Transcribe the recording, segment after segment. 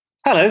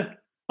Hello,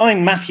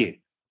 I'm Matthew,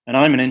 and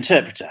I'm an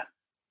interpreter.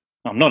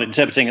 I'm not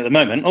interpreting at the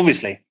moment,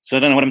 obviously, so I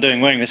don't know what I'm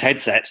doing wearing this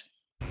headset.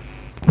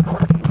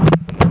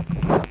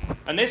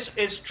 And this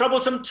is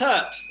Troublesome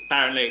Terps,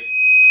 apparently.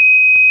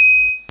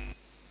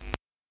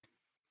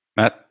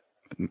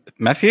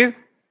 Matthew?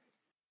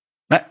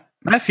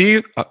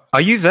 Matthew, are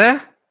you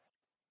there?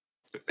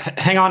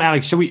 Hang on,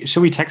 Alex.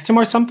 Should we text him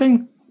or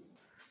something?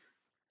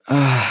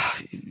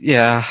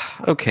 Yeah,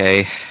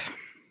 okay.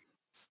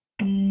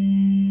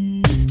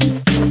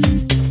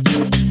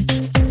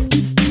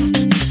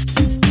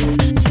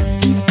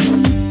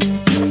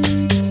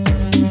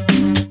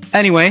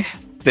 Anyway,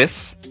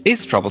 this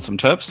is Troublesome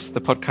Terps, the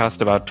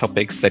podcast about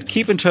topics that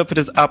keep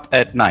interpreters up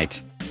at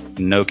night.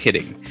 No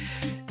kidding.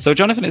 So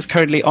Jonathan is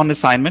currently on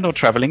assignment or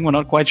traveling, we're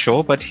not quite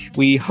sure, but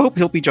we hope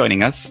he'll be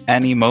joining us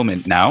any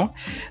moment now.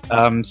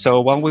 So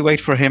while we wait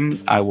for him,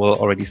 I will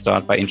already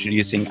start by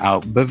introducing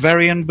our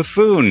Bavarian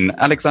buffoon,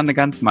 Alexander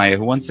Gansmeyer,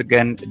 who once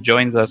again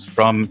joins us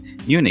from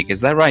Munich. Is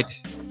that right?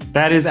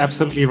 That is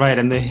absolutely right.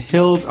 And the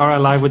hills are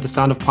alive with the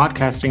sound of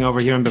podcasting over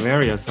here in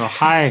Bavaria. So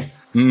hi.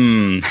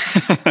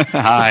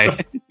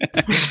 Hi.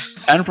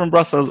 And from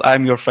Brussels,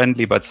 I'm your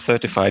friendly but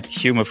certified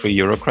humor-free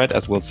Eurocrat,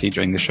 as we'll see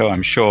during the show,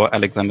 I'm sure,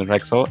 Alexander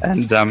Rexel.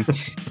 And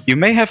you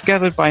may have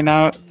gathered by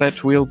now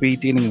that we'll be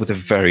dealing with a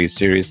very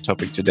serious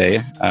topic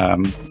today.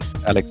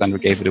 Alexander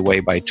gave it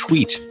away by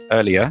tweet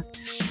earlier.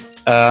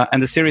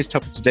 And the serious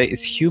topic today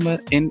is humor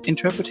in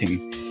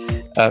interpreting.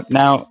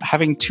 Now,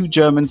 having two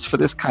Germans for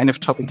this kind of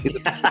topic is a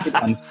bit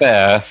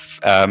unfair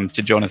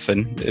to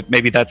Jonathan.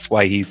 Maybe that's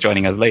why he's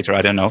joining us later,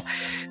 I don't know.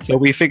 So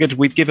we figured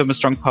we'd give him a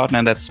strong partner,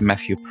 and that's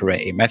Matthew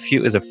Perret.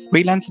 Matthew is a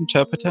freelance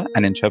interpreter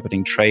and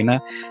interpreting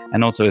trainer,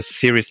 and also a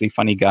seriously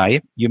funny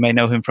guy. You may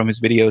know him from his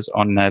videos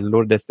on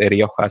Lourdes de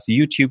Rioja's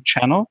YouTube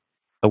channel,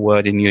 A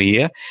Word in Your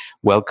Ear.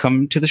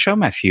 Welcome to the show,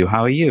 Matthew.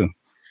 How are you?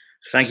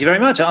 Thank you very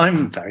much.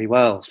 I'm very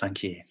well,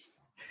 thank you.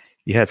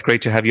 Yeah, it's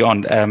great to have you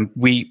on.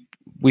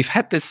 We've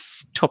had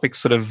this topic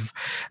sort of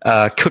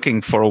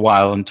cooking for a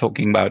while and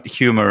talking about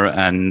humor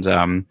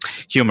and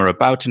humor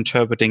about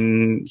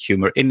interpreting,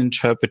 humor in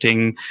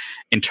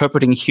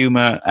interpreting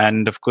humor.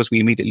 And of course, we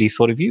immediately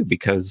thought of you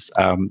because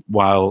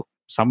while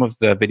some of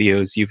the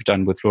videos you've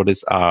done with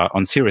Lourdes are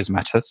on serious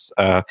matters,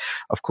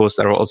 of course,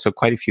 there are also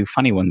quite a few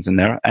funny ones in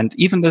there. And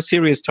even the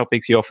serious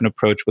topics you often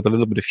approach with a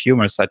little bit of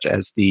humor, such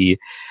as the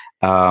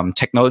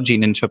technology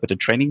and interpreter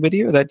training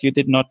video that you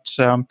did not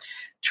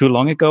too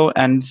long ago.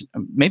 And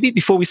maybe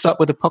before we start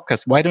with the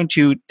podcast, why don't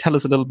you tell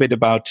us a little bit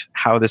about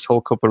how this whole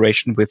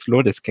cooperation with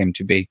Lourdes came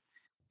to be?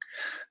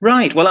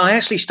 Right. Well, I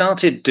actually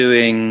started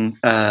doing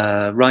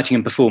writing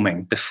and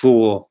performing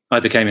before I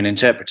became an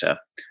interpreter.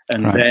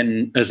 And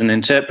then as an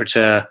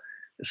interpreter,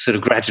 sort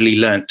of gradually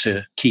learnt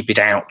to keep it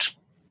out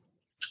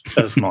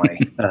of my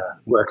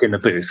work in the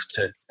booth,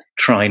 to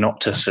try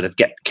not to sort of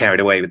get carried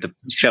away with the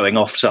showing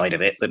off side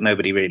of it that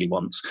nobody really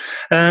wants.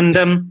 And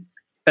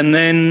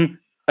then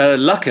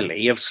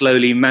luckily, I've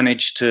slowly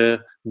managed to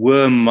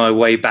worm my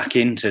way back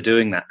into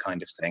doing that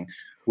kind of thing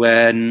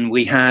when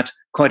we had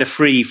quite a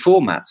free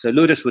format. So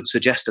Lourdes would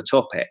suggest a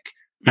topic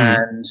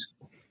and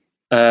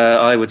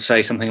I would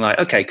say something like,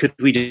 okay, could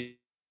we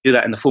do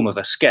that in the form of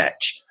a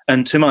sketch?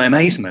 And to my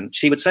amazement,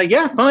 she would say,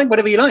 yeah, fine,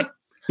 whatever you like.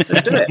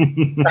 Let's do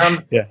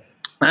it. Yeah.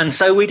 And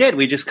so we did.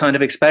 We just kind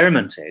of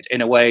experimented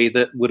in a way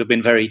that would have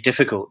been very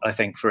difficult, I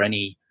think, for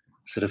any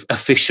sort of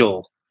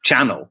official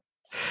channel.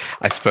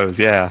 I suppose,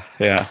 yeah.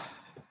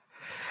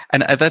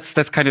 And that's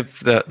kind of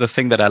the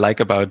thing that I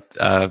like about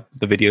the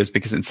videos,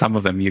 because in some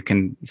of them you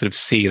can sort of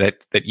see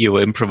that you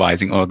were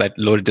improvising, or that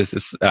Lourdes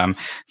is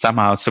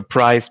somehow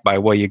surprised by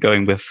where you're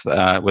going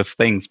with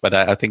things. But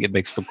I think it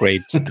makes for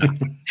great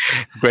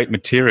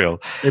material.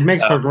 It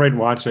makes for great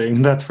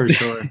watching, that's for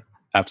sure.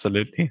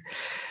 Absolutely.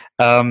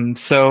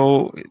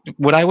 So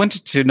what I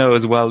wanted to know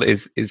as well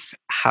is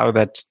how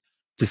that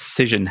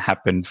decision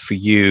happened for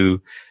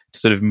you to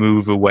sort of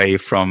move away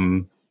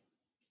from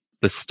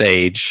the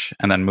stage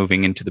and then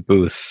moving into the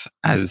booth,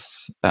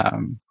 as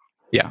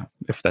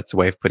if that's a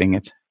way of putting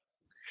it.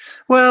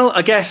 Well,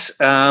 I guess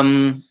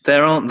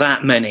there aren't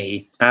that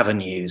many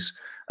avenues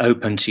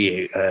open to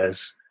you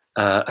as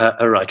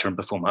a writer and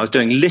performer. I was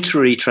doing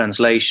literary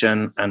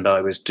translation and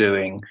I was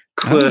doing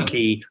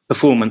quirky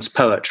performance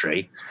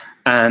poetry,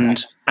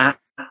 and at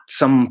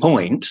some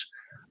point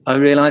I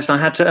realized I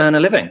had to earn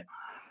a living.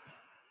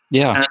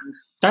 Yeah, and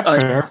that's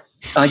fair.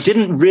 I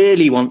didn't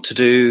really want to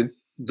do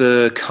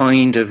the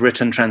kind of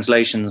written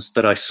translations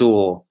that I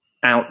saw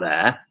out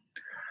there,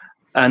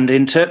 and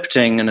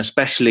interpreting, and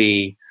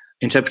especially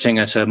interpreting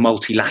at a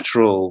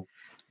multilateral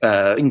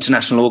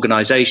international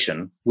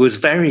organization, was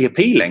very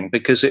appealing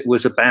because it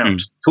was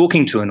about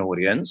talking to an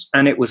audience,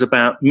 and it was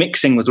about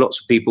mixing with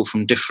lots of people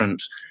from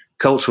different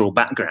cultural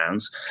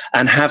backgrounds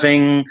and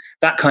having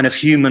that kind of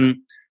human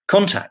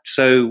contact.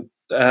 So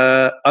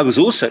I was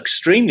also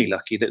extremely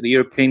lucky that the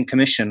European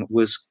Commission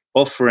was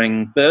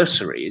offering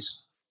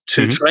bursaries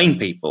to train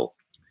people.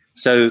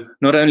 So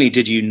not only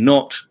did you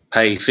not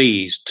pay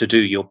fees to do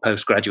your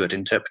postgraduate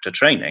interpreter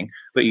training,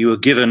 but you were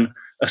given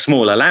a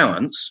small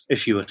allowance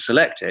if you were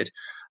selected.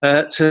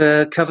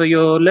 to cover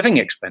your living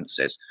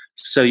expenses.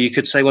 So you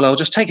could say, well, I'll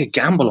just take a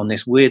gamble on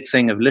this weird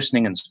thing of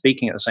listening and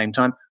speaking at the same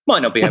time.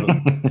 Might not be able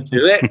to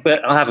do it,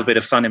 but I'll have a bit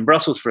of fun in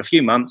Brussels for a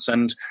few months.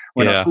 And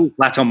when I fall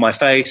flat on my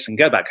face and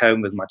go back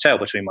home with my tail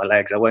between my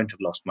legs, I won't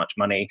have lost much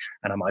money,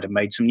 and I might have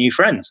made some new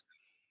friends.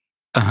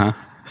 Uh-huh.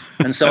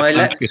 And so I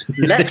leapt.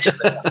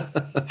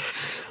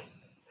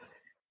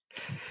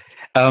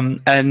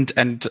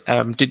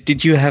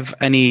 Did you have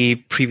any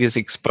previous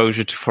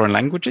exposure to foreign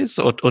languages,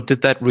 or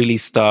did that really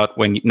start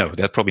when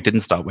that probably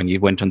didn't start when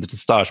you went on to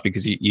stage,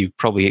 because you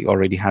probably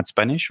already had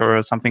Spanish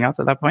or something else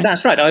at that point?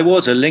 That's right. I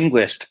was a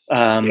linguist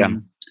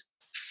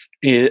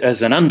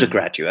as an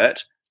undergraduate,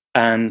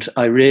 and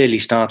I really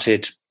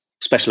started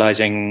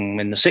specializing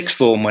in the sixth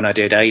form when I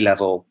did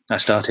A-level. I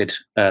started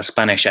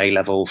Spanish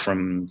A-level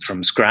from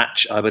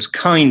scratch. I was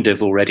kind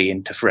of already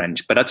into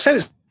French, but I'd say it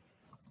was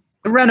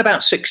around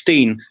about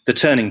 16, the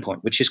turning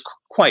point, which is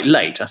quite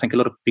late. I think a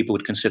lot of people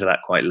would consider that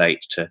quite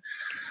late to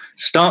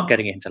start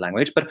getting into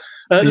language. But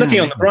looking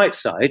on the bright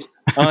side,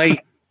 I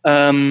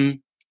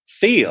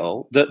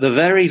feel that the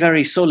very,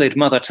 very solid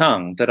mother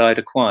tongue that I'd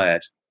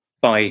acquired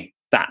by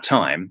that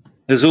time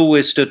has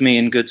always stood me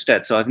in good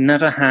stead. So I've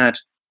never had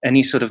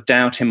any sort of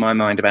doubt in my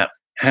mind about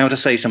how to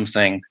say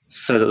something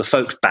so that the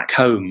folks back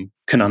home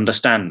can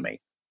understand me.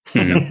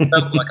 I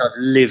felt like I've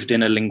lived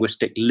in a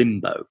linguistic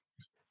limbo.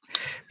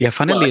 Yeah,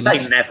 funnily enough, I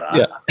say never.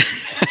 Yeah.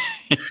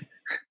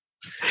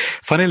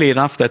 Funnily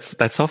enough,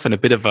 that's often a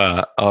bit of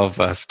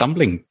a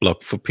stumbling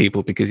block for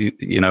people, because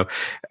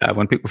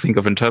when people think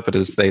of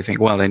interpreters, they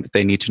think, well,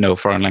 they need to know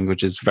foreign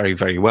languages very,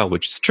 very well,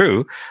 which is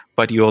true,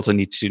 but you also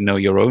need to know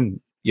your own,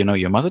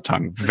 your mother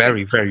tongue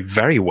very, very,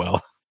 very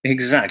well.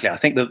 Exactly. I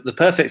think the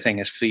perfect thing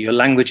is for your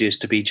languages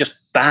to be just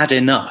bad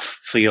enough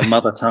for your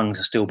mother tongue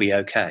to still be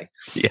okay.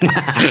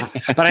 Yeah.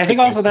 But I think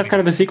also that's kind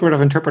of the secret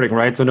of interpreting,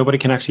 right? So nobody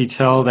can actually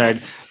tell that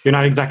you're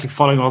not exactly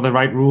following all the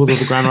right rules of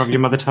the grammar of your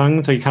mother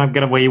tongue. So you kind of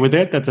get away with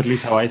it. That's at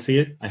least how I see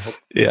it. I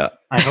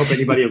hope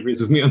anybody agrees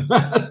with me on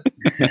that.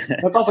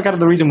 That's also kind of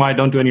the reason why I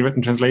don't do any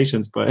written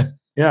translations. But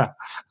yeah.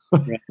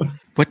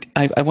 What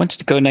I wanted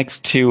to go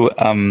next to,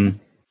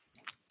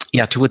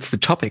 towards the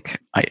topic,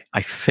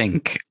 I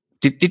think.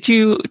 Did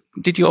you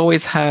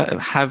always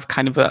have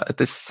kind of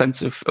this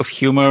sense of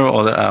humor,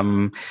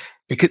 or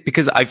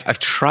because I've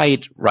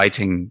tried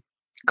writing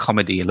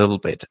comedy a little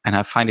bit, and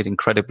I find it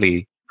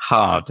incredibly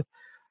hard.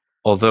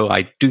 Although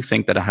I do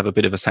think that I have a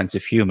bit of a sense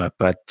of humor,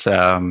 but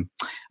I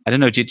don't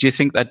know. Do you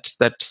think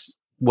that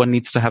one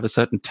needs to have a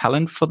certain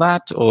talent for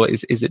that, or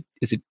is it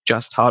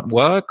just hard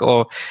work,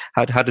 or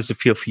how does it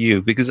feel for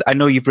you? Because I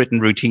know you've written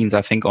routines,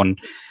 I think, on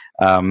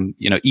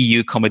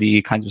EU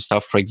comedy kinds of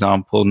stuff, for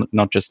example,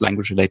 not just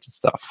language-related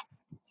stuff.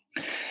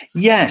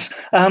 Yes,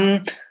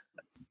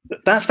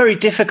 that's very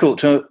difficult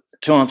to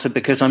answer,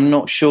 because I'm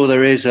not sure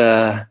there is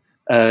a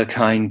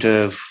kind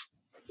of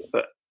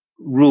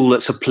rule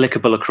that's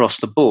applicable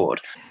across the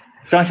board.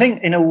 So I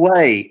think, in a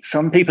way,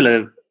 some people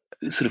are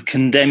sort of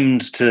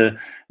condemned to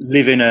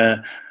live in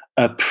a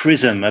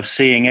prism of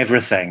seeing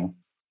everything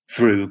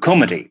through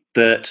comedy,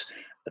 that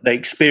they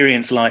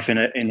experience life in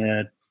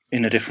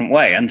a different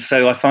way. And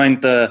so I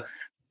find the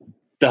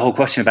whole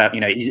question about,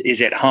 is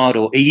it hard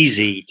or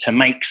easy to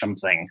make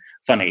something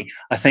funny?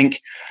 I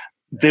think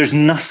there's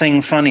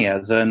nothing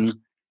funnier than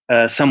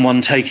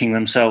someone taking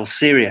themselves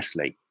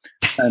seriously.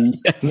 And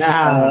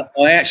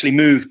I actually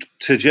moved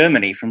to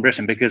Germany from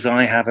Britain because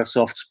I have a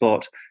soft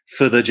spot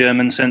for the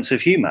German sense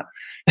of humor.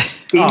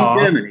 In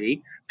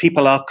Germany,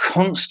 people are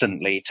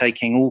constantly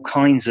taking all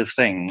kinds of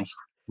things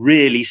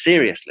really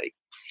seriously.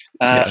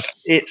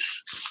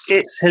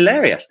 It's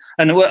hilarious.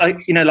 And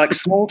like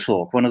small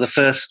talk, one of the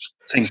first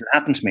things that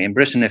happened to me in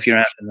Britain, if you're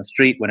out in the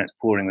street when it's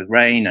pouring with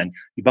rain and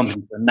you bump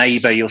into a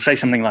neighbour, you'll say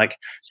something like,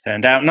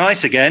 "Turned out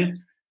nice again,"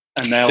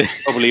 and they'll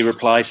probably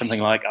reply something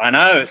like, "I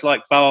know, it's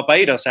like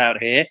Barbados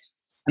out here."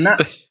 And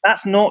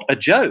that's not a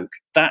joke.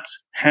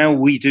 That's how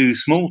we do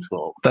small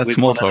talk. That's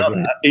small talk,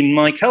 right? In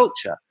my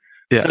culture.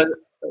 Yeah. So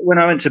when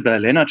I went to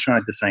Berlin, I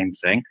tried the same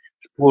thing.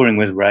 It's pouring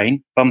with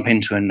rain, bump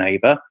into a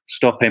neighbour,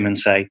 stop him and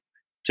say,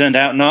 "Turned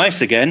out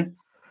nice again."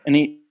 And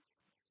he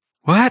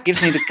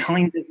gives me the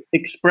kind of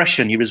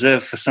expression you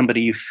reserve for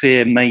somebody you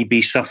fear may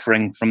be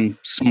suffering from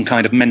some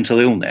kind of mental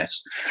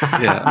illness.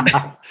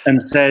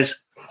 And says,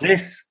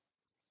 "This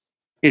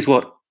is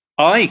what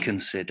I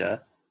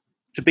consider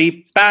to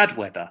be bad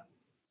weather."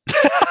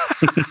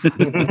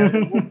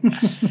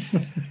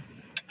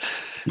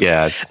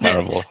 Yeah, it's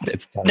terrible.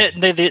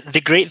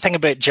 The great thing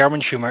about German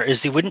humour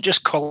is they wouldn't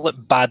just call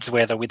it bad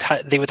weather.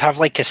 They would have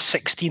like a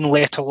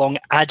 16-letter long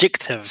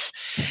adjective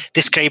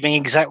describing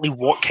exactly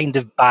what kind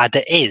of bad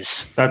it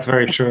is. That's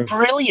very true.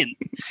 Brilliant.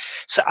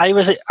 So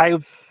I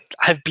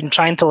have been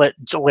trying to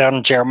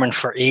learn German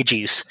for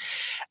ages,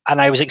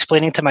 and I was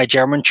explaining to my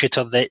German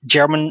tutor that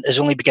German is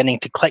only beginning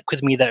to click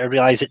with me, that I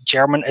realise that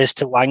German is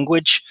to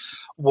language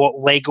what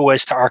Lego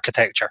is to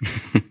architecture.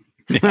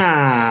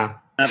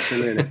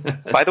 Absolutely.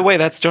 By the way,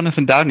 that's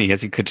Jonathan Downey,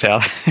 as you could tell,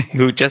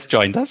 who just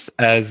joined us,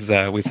 as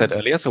we said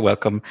earlier. So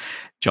welcome,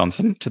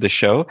 Jonathan, to the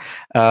show.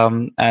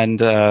 Didn't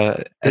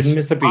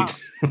miss a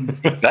beat.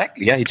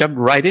 Exactly. Yeah, he jumped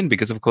right in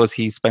because, of course,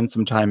 he spent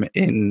some time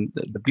in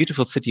the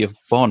beautiful city of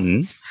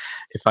Bonn,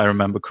 if I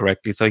remember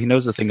correctly. So he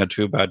knows a thing or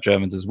two about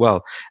Germans as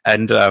well.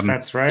 And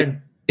that's right.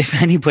 If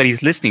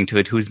anybody's listening to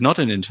it who's not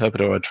an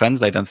interpreter or a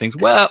translator and thinks,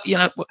 well,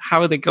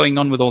 how are they going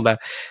on with all that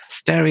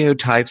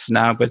stereotypes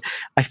now? But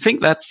I think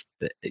that's,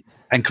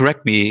 and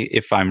correct me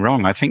if I'm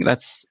wrong, I think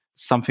that's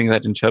something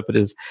that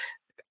interpreters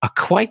are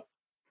quite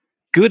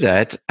good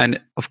at.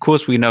 And of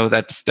course, we know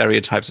that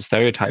stereotypes are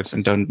stereotypes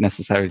and don't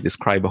necessarily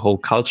describe a whole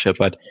culture.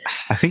 But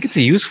I think it's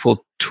a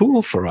useful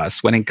tool for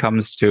us when it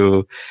comes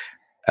to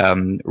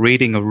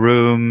reading a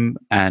room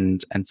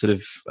and sort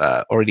of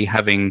already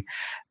having...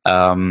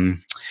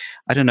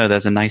 I don't know,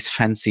 there's a nice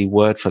fancy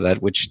word for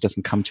that, which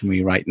doesn't come to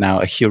me right now.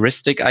 A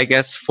heuristic, I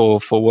guess, for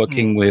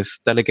working with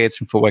delegates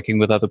and for working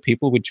with other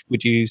people.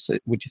 Would you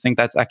think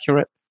that's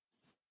accurate?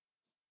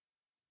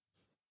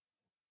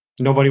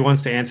 Nobody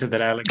wants to answer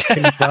that, Alex.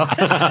 Can you tell?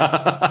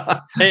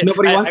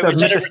 Nobody wants to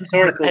admit a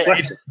rhetorical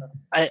question.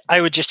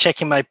 I would just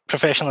check in my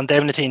professional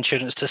indemnity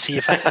insurance to see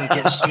if I can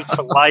get sued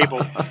for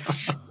libel.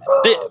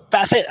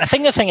 But I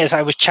think the thing is,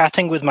 I was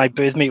chatting with my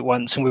boothmate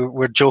once, and we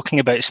were joking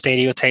about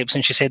stereotypes,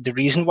 and she said the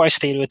reason why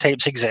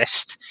stereotypes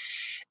exist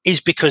is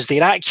because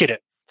they're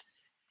accurate.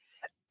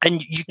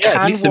 And you can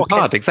at least in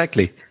part,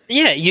 exactly.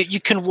 Yeah, you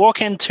can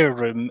walk into a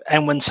room,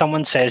 and when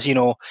someone says,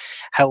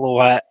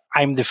 hello,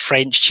 I'm the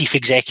French chief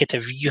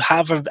executive, you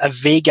have a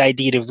vague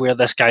idea of where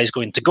this guy is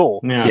going to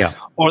go. Yeah.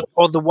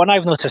 Or the one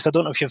I've noticed, I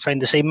don't know if you've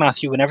found the same,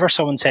 Matthew, whenever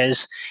someone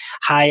says,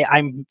 hi,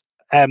 I'm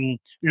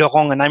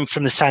Laurent and I'm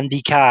from the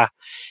Syndicat,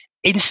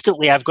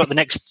 instantly I've got the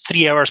next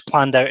 3 hours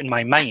planned out in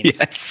my mind.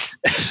 Yes.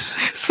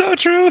 So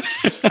true.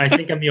 I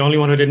think I'm the only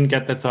one who didn't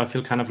get that, so I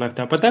feel kind of left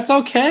out, but that's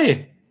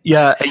okay.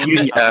 Yeah,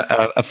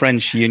 a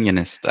French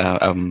unionist,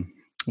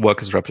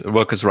 workers'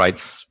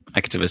 rights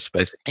activist,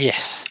 basically.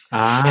 Yes.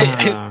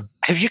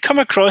 Have you come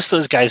across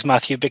those guys,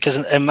 Matthew? Because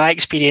in my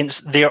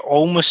experience, they're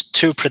almost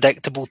too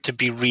predictable to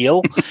be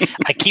real.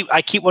 I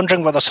keep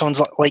wondering whether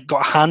someone's like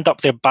got a hand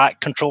up their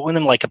back controlling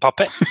them like a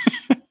puppet.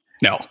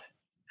 No.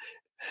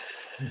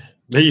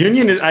 The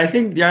union is, I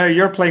think,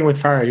 you're playing with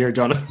fire here,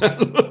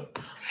 Jonathan.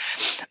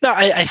 No,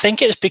 I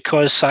think it's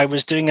because I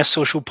was doing a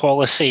social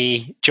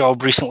policy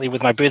job recently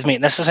with my boothmate,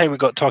 and this is how we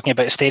got talking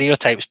about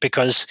stereotypes,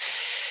 because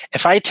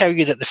if I tell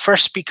you that the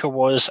first speaker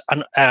was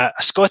a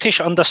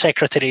Scottish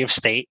Under-Secretary of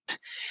State,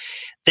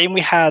 then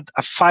we had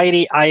a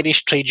fiery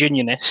Irish trade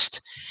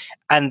unionist,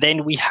 and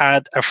then we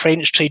had a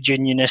French trade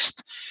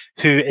unionist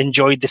who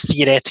enjoyed the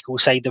theoretical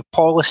side of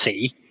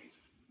policy,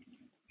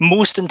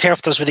 most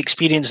interpreters with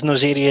experience in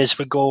those areas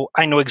would go,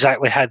 I know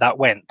exactly how that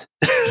went.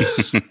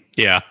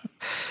 Yeah.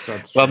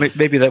 Well,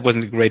 maybe that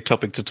wasn't a great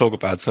topic to talk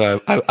about,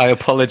 so I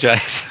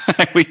apologize.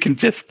 We can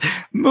just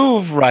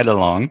move right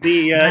along.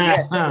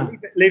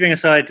 Leaving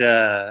aside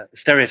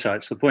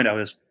stereotypes, the point I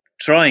was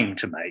trying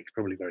to make,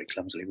 probably very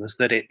clumsily, was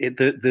that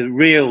the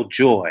real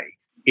joy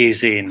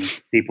is in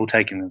people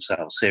taking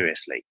themselves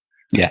seriously.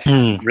 Yes.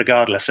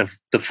 Regardless of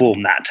the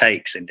form that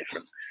takes in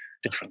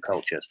different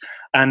cultures.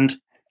 And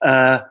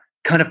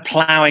kind of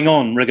ploughing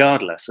on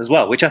regardless as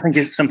well, which I think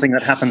is something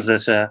that happens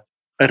at a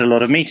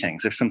lot of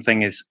meetings. If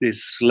something is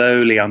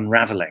slowly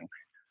unraveling,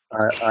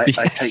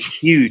 I take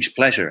huge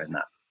pleasure in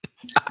that.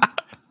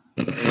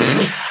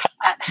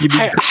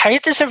 How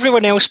does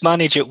everyone else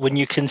manage it when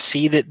you can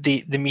see that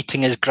the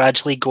meeting is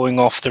gradually going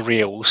off the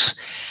rails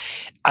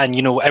and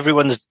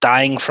everyone's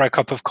dying for a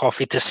cup of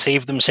coffee to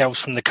save themselves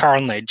from the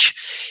carnage,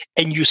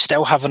 and you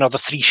still have another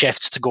 3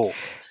 shifts to go?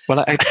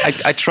 Well,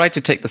 I try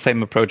to take the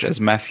same approach as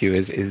Matthew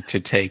is to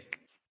take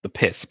the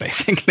piss,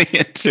 basically,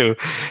 and to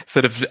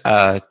sort of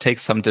take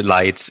some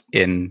delight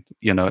in,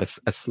 a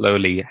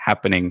slowly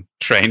happening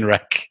train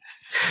wreck.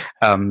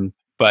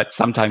 But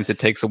sometimes it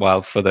takes a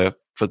while for the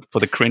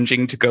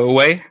cringing to go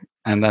away,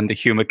 and then the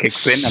humor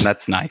kicks in, and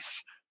that's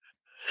nice.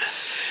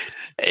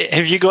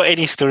 Have you got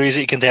any stories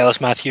that you can tell us,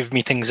 Matthew, of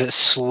meetings that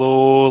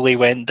slowly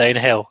went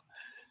downhill?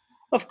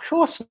 Of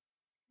course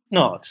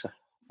not.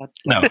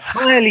 No.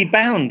 Entirely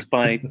bound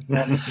by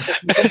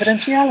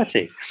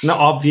confidentiality. No,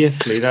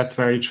 obviously, that's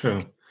very true.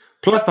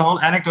 Plus, the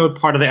whole anecdote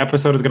part of the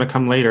episode is going to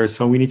come later,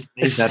 so we need to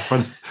save that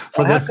for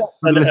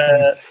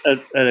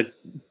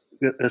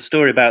a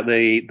story about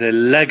the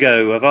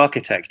Lego of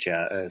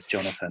architecture, as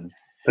Jonathan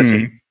put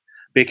it,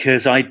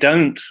 because I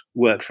don't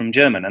work from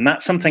German, and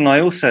that's something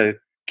I also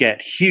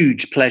get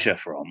huge pleasure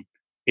from,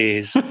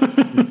 is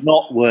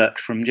not work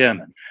from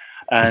German.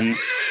 And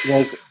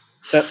there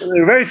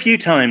are very few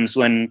times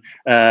when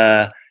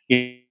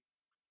it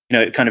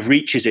kind of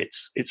reaches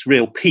its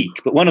real peak,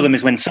 but one of them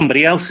is when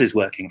somebody else is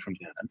working from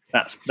German.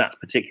 That's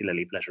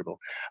particularly pleasurable.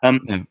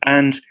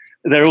 And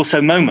there are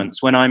also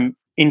moments when I'm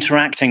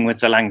interacting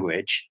with the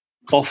language,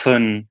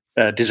 often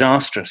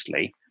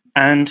disastrously,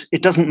 and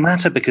it doesn't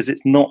matter because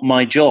it's not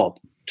my job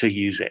to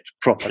use it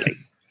properly.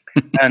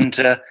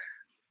 And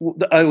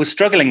I was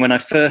struggling when I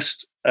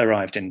first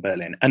arrived in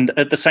Berlin, and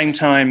at the same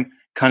time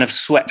kind of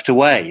swept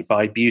away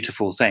by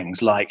beautiful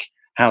things like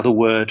how the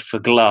word for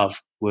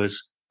glove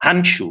was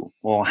Handschuh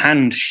or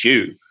hand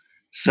shoe.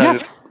 So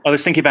I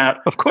was thinking about,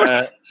 of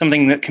course,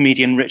 something that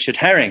comedian Richard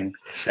Herring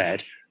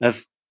said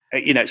of,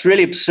 it's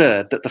really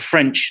absurd that the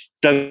French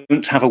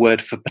don't have a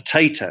word for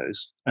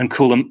potatoes and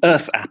call them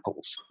earth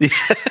apples.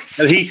 Yes.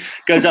 So he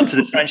goes up to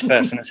the French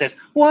person and says,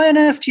 why on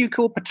earth do you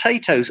call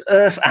potatoes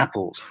earth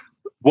apples?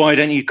 Why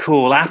don't you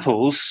call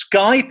apples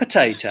sky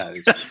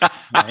potatoes?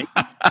 Right?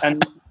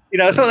 And,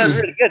 I thought that was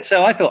really good.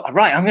 So I thought,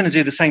 right, I'm going to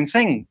do the same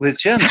thing with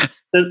German.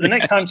 So the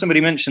next time somebody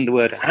mentioned the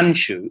word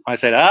Handschuh, I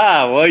said,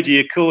 why do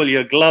you call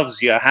your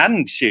gloves your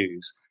hand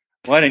shoes?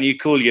 Why don't you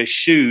call your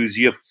shoes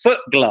your foot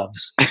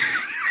gloves?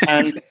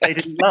 And they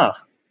didn't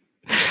laugh.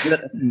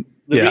 The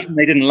reason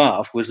they didn't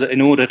laugh was that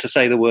in order to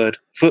say the word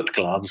foot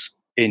gloves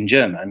in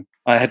German,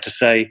 I had to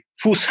say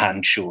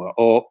Fußhandschuhe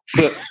or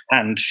foot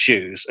hand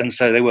shoes. And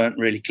so they weren't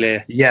really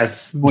clear.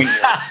 Yes. Point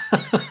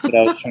that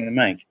I was trying to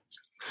make.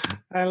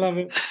 I love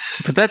it.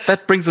 But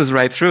that brings us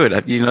right through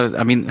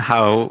it.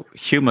 How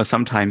humor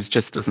sometimes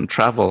just doesn't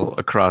travel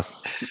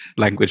across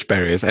language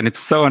barriers. And it's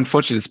so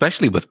unfortunate,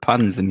 especially with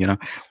puns and,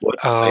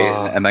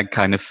 and that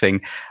kind of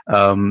thing.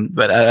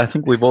 But I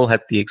think we've all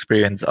had the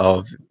experience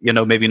of,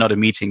 maybe not a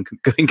meeting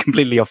going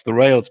completely off the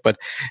rails, but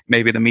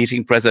maybe the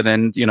meeting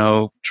president,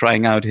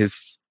 trying out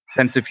his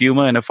sense of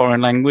humor in a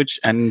foreign language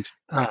and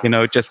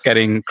just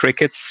getting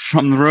crickets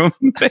from the room,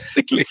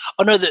 basically.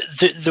 Oh no,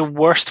 the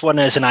worst one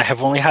is, and I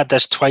have only had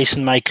this twice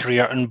in my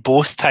career, and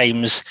both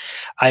times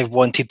I've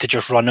wanted to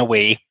just run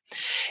away.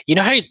 You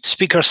know how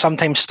speakers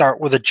sometimes start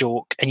with a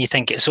joke and you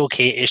think it's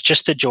okay, it's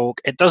just a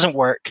joke, it doesn't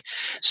work,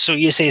 so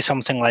you say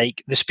something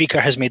like, the speaker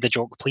has made the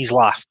joke, please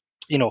laugh.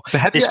 But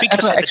have you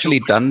ever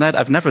actually done that?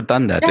 I've never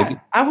done that. Yeah,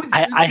 I was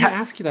going to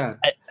ask you that.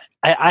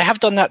 I have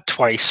done that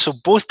twice. So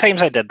both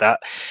times I did that.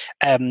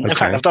 In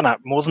fact, I've done that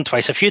more than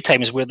twice, a few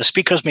times where the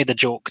speaker's made a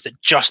joke that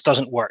just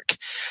doesn't work.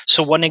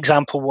 So one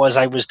example was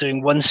I was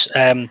doing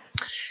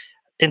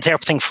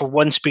interpreting for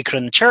one speaker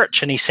in the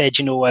church, and he said,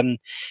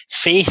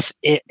 faith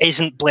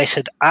isn't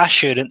blessed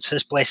assurance,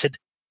 it's blessed.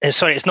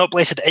 It's not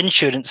blessed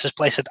insurance, it's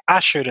blessed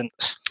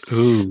assurance.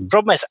 Ooh.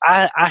 Problem is,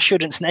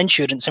 assurance and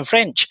insurance in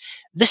French,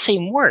 the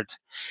same word.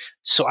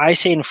 So I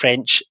say in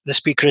French, the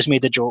speaker has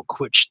made a joke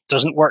which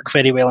doesn't work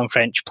very well in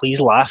French, please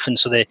laugh. And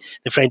so the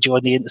French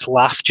audience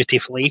laughed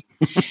dutifully.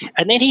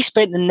 And then he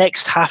spent the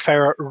next half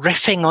hour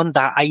riffing on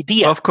that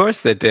idea. Of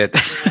course they did.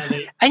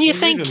 And you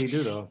think,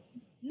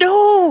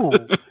 no.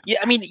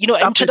 Yeah,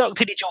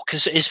 introductory joke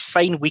is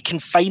fine. We can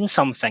find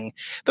something,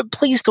 but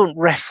please don't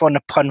riff on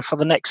a pun for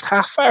the next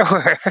half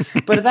hour.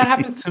 But that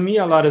happens to me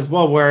a lot as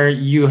well, where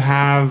you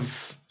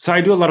have. So I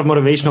do a lot of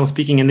motivational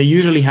speaking, and they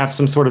usually have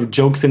some sort of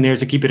jokes in there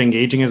to keep it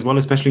engaging as well,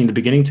 especially in the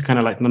beginning to kind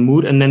of lighten the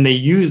mood. And then they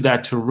use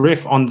that to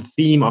riff on the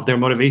theme of their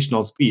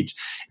motivational speech.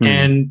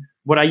 And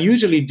what I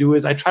usually do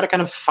is I try to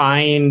kind of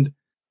find,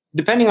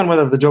 depending on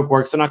whether the joke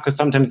works or not, because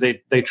sometimes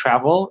they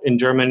travel in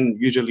German.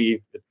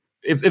 Usually,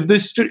 if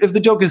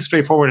the joke is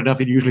straightforward enough,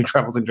 it usually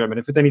travels in German.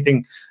 If it's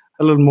anything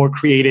a little more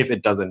creative,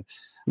 it doesn't.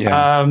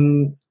 Yeah.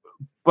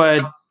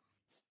 But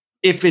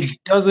if it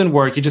doesn't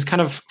work, you just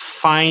kind of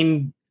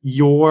find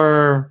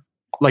your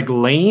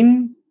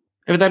lane,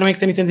 if that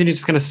makes any sense, and you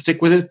just kind of stick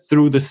with it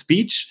through the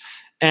speech.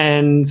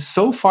 And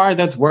so far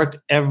that's worked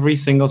every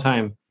single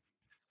time.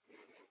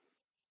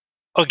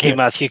 Okay,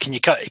 Matthew, can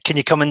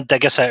you come and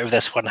dig us out of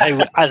this one?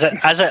 How, as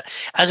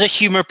a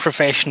humor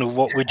professional,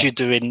 what would you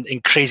do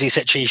in crazy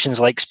situations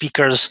like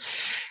speakers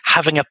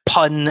having a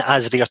pun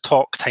as their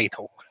talk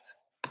title?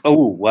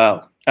 Oh,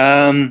 wow.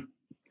 Well,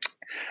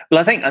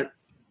 I think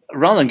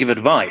rather than give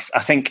advice, I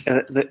think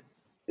that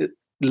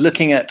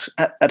looking at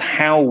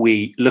how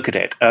we look at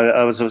it,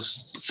 I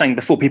was saying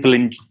before,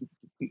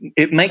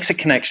 it makes a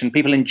connection,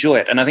 people enjoy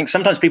it. And I think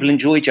sometimes people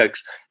enjoy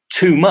jokes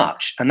too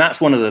much. And that's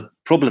one of the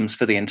problems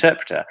for the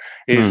interpreter,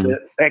 is that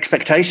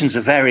expectations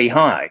are very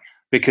high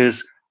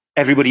because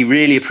everybody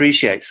really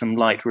appreciates some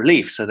light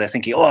relief. So they're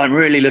thinking, I'm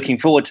really looking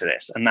forward to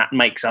this. And that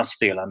makes us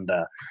feel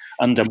under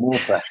more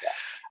pressure.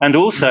 And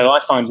also I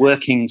find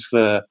working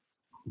for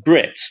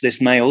Brits,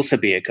 this may also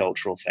be a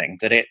cultural thing,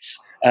 that it's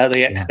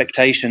the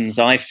expectations,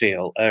 I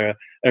feel, are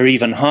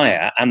even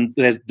higher, and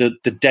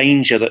the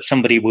danger that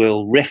somebody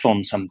will riff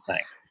on something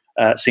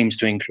seems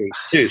to increase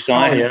too. So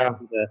I had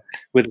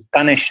with a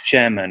Spanish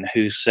chairman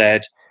who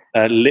said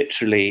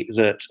literally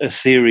that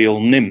ethereal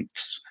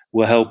nymphs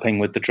were helping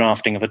with the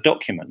drafting of a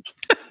document.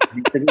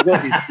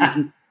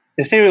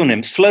 Ethereal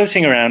nymphs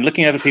floating around,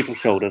 looking over people's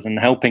shoulders and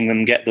helping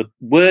them get the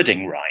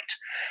wording right.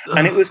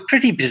 And it was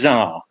pretty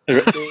bizarre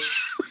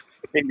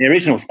in the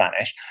original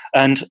Spanish.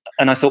 And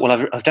I thought,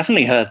 well, I've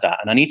definitely heard that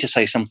and I need to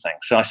say something.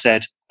 So I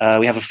said,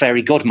 we have a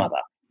fairy godmother.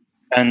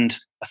 And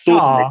I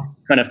thought it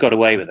kind of got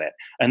away with it.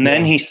 And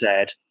then he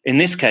said, in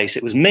this case,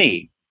 it was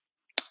me.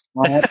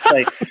 I had to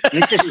say,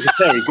 this is a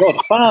fairy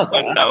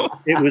godfather. Oh, no.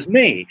 It was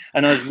me.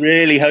 And I was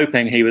really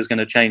hoping he was going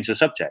to change the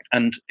subject.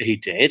 And he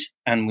did.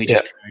 And we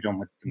just carried on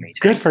with the meeting.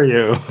 Good for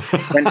you.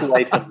 Went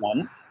away for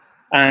lunch.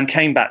 and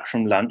came back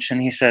from lunch,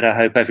 and he said, I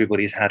hope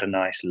everybody's had a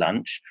nice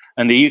lunch.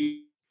 And the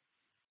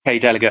UK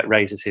delegate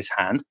raises his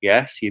hand.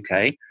 Yes,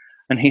 UK.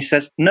 And he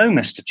says, no,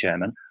 Mr.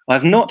 Chairman,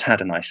 I've not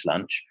had a nice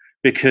lunch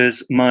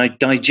because my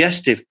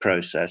digestive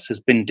process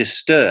has been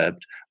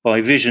disturbed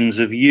by visions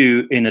of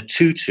you in a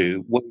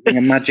tutu waving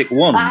a magic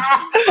wand.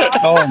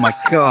 Oh, my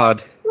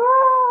God.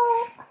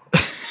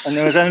 And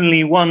there was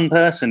only one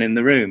person in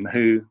the room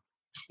who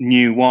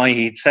knew why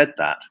he'd said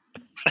that.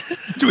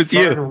 It was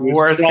you.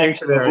 Worst case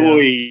scenario.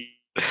 Avoid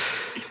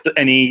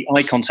any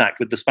eye contact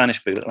with the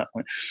Spanish booth at that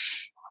point.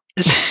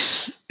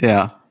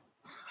 Yeah.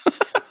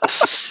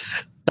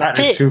 That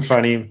is too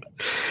funny.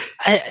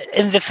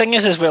 And the thing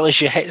is, as well,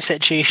 as you hit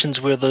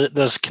situations where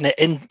there's kind of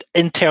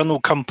internal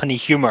company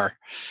humor.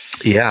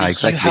 Yeah,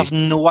 exactly. You have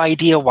no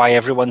idea why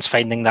everyone's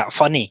finding that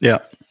funny. Yeah.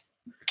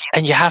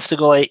 And you have to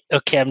go like,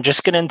 okay, I'm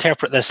just going to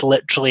interpret this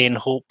literally and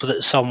hope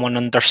that someone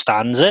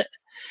understands it.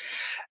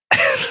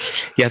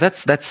 Yeah,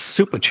 that's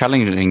super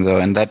challenging though,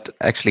 and that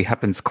actually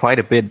happens quite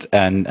a bit.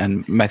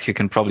 And Matthew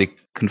can probably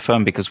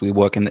confirm because we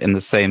work in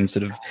the same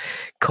sort of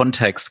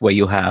context where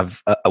you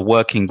have a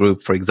working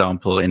group, for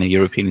example, in a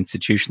European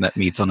institution that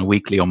meets on a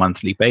weekly or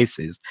monthly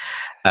basis,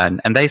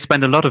 and they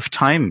spend a lot of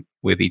time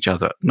with each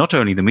other, not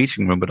only the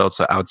meeting room but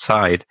also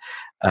outside,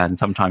 and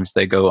sometimes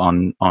they go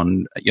on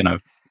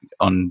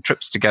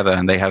trips together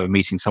and they have a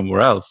meeting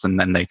somewhere else, and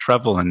then they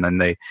travel and then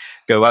they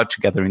go out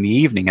together in the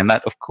evening, and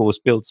that of course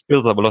builds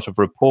up a lot of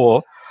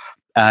rapport,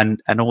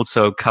 and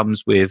also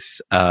comes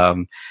with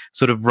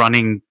sort of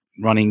running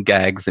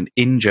gags and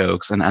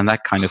in-jokes and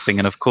that kind of thing.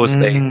 And of course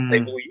they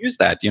will use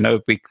that,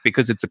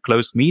 because it's a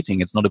closed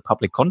meeting, it's not a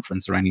public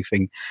conference or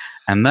anything,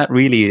 and that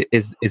really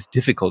is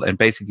difficult. And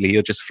basically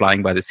you're just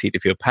flying by the seat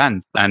of your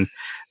pants,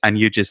 and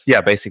you just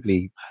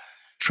basically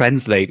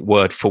translate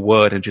word for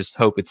word and just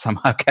hope it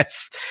somehow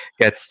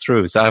gets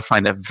through. So I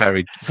find that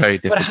very, very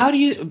difficult.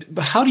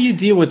 But how do you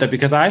deal with that?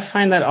 Because I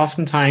find that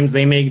oftentimes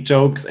they make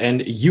jokes,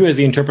 and you as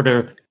the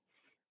interpreter,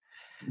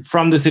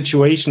 from the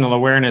situational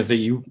awareness that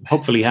you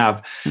hopefully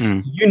have,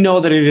 you know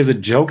that it is a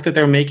joke that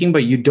they're making,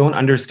 but you don't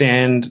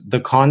understand the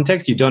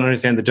context, you don't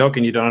understand the joke,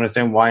 and you don't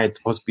understand why it's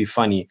supposed to be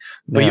funny.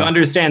 But you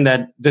understand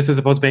that this is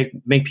supposed to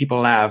make people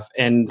laugh.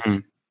 And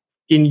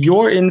in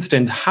your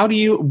instance,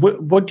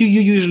 what do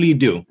you usually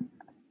do?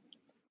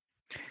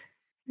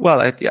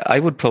 Well, I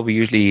would probably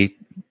usually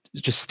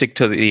just stick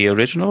to the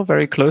original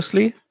very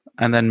closely,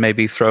 and then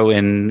maybe throw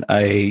in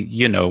a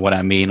what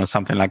I mean or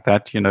something like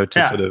that, to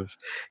sort of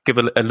give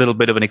a little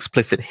bit of an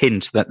explicit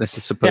hint that this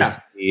is supposed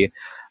to be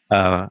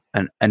an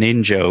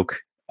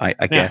in-joke,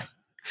 I guess.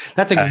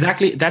 That's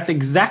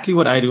exactly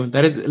what I do.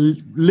 That is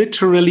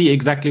literally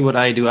exactly what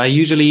I do. I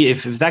usually,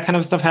 if that kind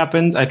of stuff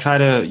happens, I try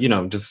to,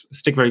 just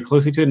stick very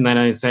closely to it, and then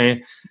I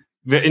say,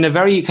 in a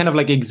very kind of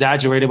like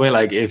exaggerated way,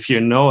 like, if you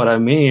know what I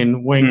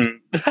mean,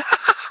 wink.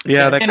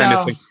 Yeah, that kind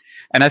of thing.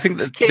 And I think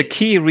that the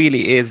key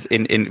really is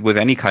in with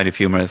any kind of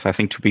humor is, I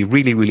think, to be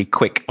really, really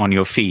quick on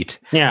your feet.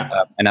 Yeah.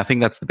 And I think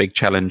that's the big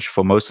challenge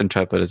for most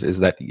interpreters, is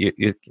that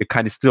you're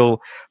kind of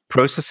still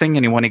processing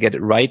and you want to get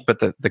it right. But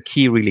the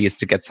key really is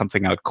to get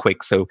something out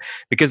quick. So,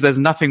 because there's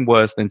nothing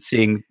worse than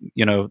seeing,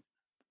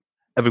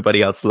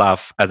 everybody else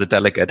laugh as a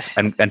delegate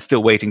and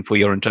still waiting for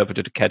your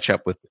interpreter to catch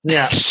up with it.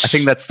 Yeah. I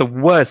think that's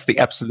the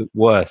absolute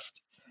worst.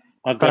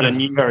 I've got a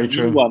new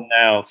one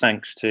now,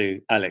 thanks to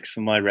Alex,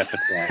 for my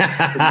repertoire.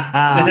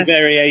 The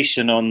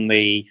variation on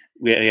the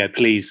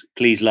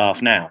please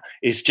laugh now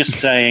is just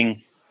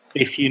saying,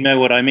 if you know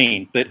what I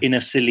mean, but in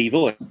a silly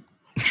voice,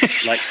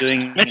 like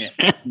doing it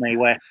as Mae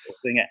West, or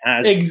doing it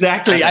as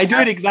exactly. I do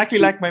it exactly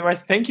like Mae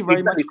West. Thank you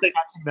very much for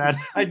catching that.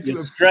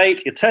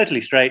 You're totally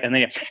straight, and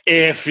then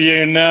if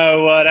you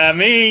know what I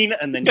mean,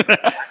 and then you're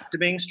back to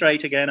being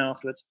straight again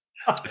afterwards.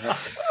 Oh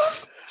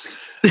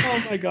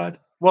my God.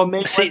 Well, Mae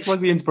West was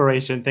the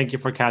inspiration. Thank you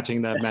for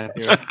catching that,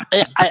 Matthew.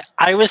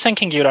 I was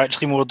thinking you were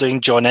actually more doing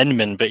John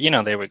Inman, but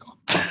there we go.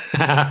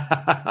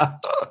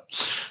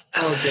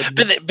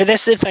 But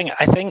this is the thing.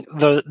 I think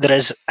there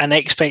is an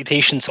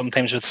expectation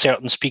sometimes with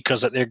certain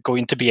speakers that they're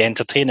going to be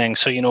entertaining.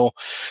 So,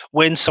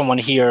 when someone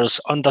hears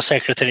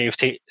Undersecretary of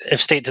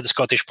State to the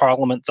Scottish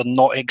Parliament, they're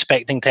not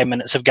expecting 10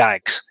 minutes of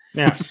gags.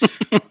 Yeah.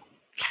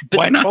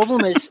 But the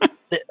problem is that,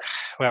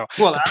 the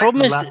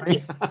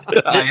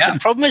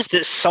problem is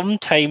that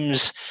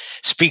sometimes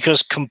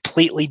speakers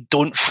completely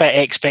don't fit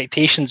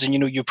expectations, and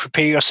you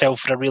prepare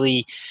yourself for a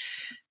really.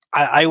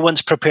 I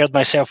once prepared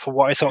myself for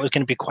what I thought was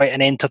going to be quite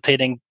an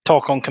entertaining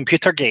talk on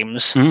computer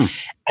games,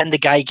 and the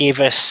guy gave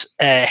us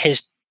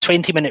his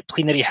 20-minute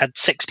plenary had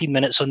 16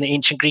 minutes on the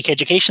ancient Greek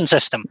education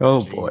system.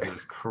 Oh boy!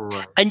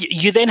 And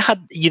you then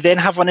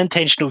have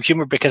unintentional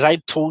humor, because I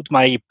told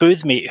my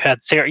booth mate who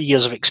had 30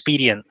 years of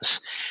experience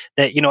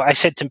that I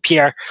said to him,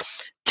 Pierre,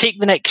 take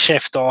the next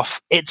shift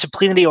off. It's a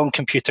plenary on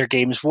computer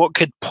games. What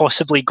could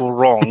possibly go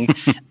wrong?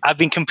 I've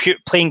been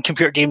playing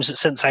computer games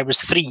since I was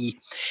 3.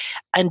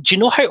 And do you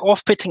know how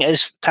off-putting it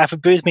is to have a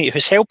booth mate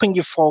who's helping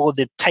you follow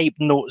the type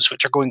notes,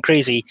 which are going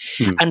crazy,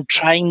 and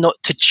trying not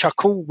to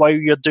chuckle while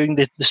you're doing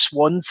the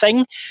swan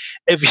thing?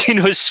 If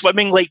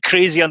swimming like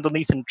crazy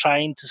underneath and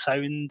trying to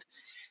sound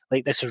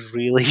like this is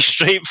really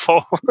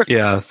straightforward.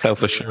 Yeah,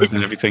 self-assured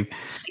and everything.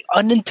 The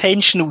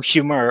unintentional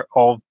humor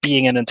of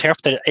being an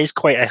interpreter is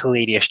quite a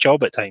hilarious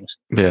job at times.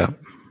 Yeah,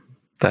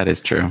 that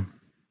is true.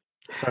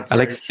 That's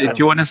Alex, did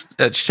you want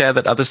to share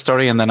that other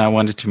story? And then I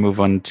wanted to move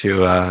on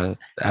to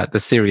the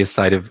serious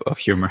side of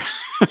humor.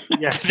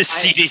 Yeah, the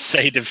serious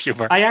side of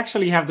humor. I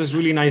actually have this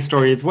really nice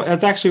story.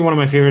 It's actually one of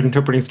my favorite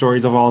interpreting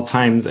stories of all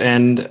times.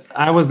 And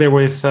I was there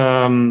with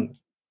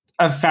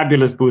a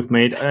fabulous booth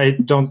mate. I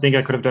don't think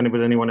I could have done it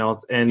with anyone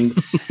else. And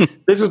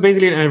this was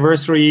basically an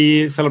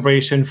anniversary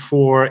celebration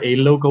for a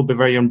local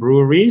Bavarian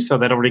brewery. So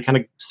that already kind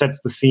of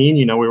sets the scene.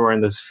 You know, we were in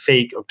this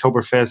fake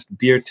Oktoberfest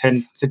beer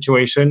tent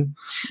situation.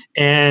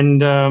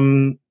 And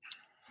in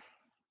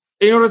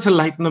order to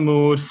lighten the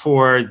mood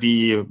for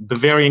the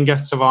Bavarian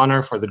guests of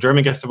honor, for the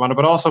German guests of honor,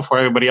 but also for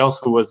everybody else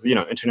who was, you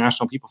know,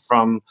 international people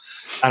from,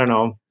 I don't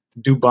know,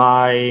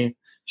 Dubai,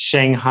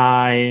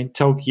 Shanghai,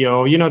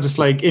 Tokyo, you know, just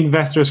like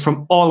investors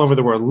from all over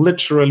the world,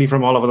 literally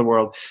from all over the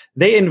world.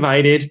 They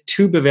invited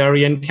 2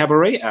 Bavarian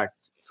cabaret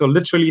acts. So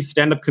literally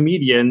stand-up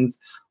comedians.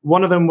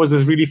 One of them was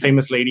this really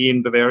famous lady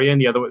in Bavaria,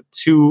 and the other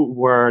 2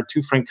 were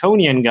 2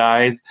 Franconian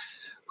guys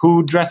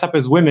who dress up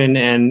as women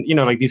and, you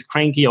know, like these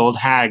cranky old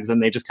hags,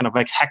 and they just kind of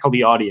like heckle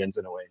the audience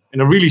in a way,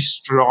 in a really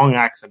strong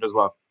accent as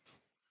well.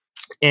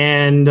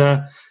 And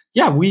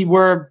we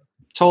were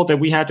told that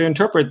we had to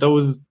interpret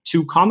those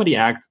 2 comedy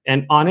acts.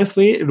 And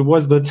honestly, it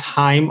was the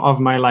time of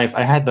my life.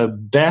 I had the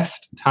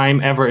best time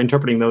ever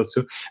interpreting those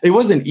 2. It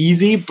wasn't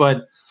easy,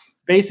 but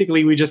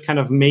basically we just kind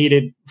of made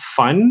it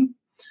fun.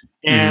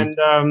 And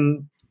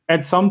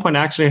at some point,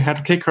 actually, I had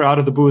to kick her out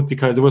of the booth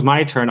because it was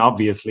my turn,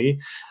 obviously.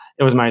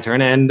 It was my turn.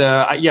 And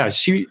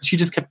she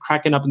just kept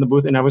cracking up in the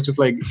booth. And I was just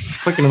like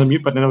clicking on the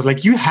mute button. And I was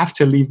like, you have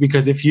to leave,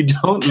 because if you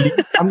don't leave,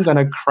 I'm going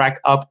to crack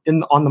up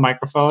on the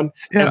microphone.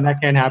 Yeah. And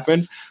that can't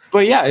happen.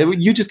 But yeah,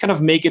 you just kind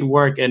of make it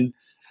work. And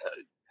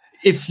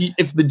if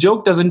the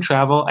joke doesn't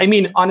travel, I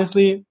mean,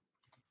 honestly,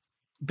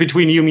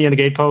 between you, me, and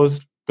the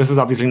Gatepost, this is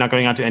obviously not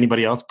going out to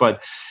anybody else.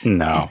 But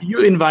no, if you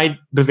invite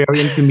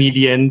Bavarian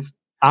comedians,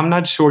 I'm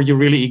not sure you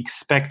really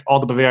expect all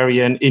the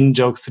Bavarian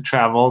in-jokes to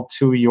travel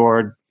to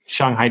your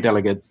Shanghai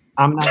delegates.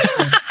 I'm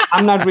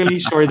not really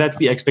sure that's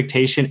the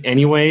expectation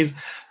anyways.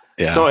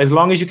 Yeah. So as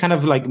long as you kind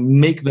of like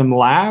make them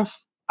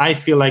laugh, I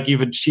feel like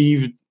you've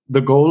achieved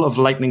the goal of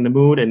lightening the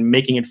mood and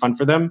making it fun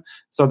for them.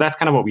 So that's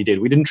kind of what we did.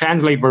 We didn't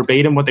translate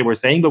verbatim what they were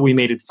saying, but we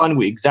made it fun.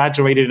 We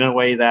exaggerated in a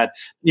way that,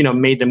 you know,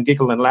 made them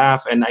giggle and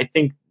laugh. And I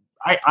think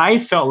I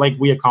felt like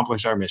we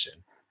accomplished our mission.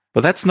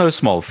 Well, that's no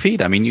small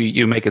feat. I mean,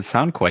 you make it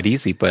sound quite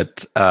easy,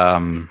 but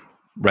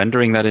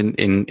rendering that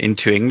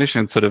into English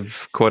and sort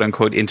of quote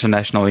unquote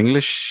international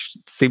English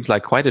seems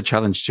like quite a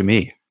challenge to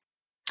me.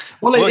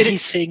 Well, what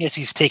he's saying is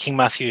he's taking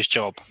Matthew's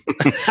job.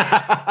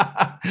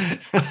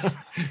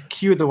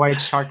 Cue the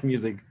white shark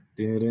music.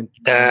 Yeah,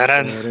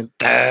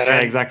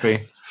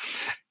 exactly.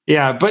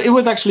 Yeah, but it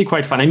was actually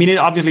quite fun. I mean, it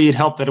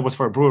helped that it was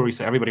for a brewery,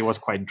 so everybody was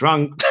quite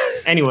drunk.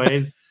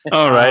 Anyways.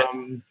 All right.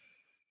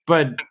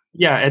 But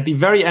yeah, at the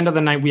very end of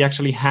the night, we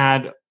actually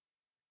had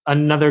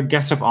another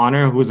guest of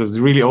honor who was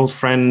a really old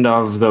friend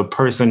of the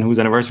person whose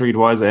anniversary it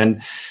was.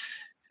 And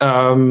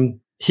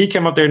he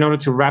came up there in order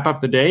to wrap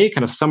up the day,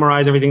 kind of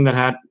summarize everything that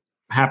had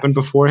happened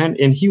beforehand.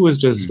 And he was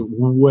just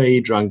way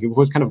drunk. It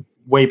was kind of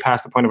way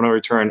past the point of no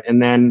return.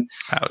 And then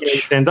he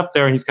stands up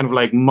there and he's kind of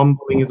like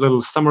mumbling his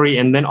little summary.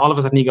 And then all of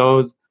a sudden he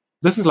goes,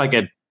 this is like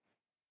at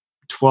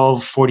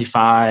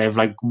 12:45,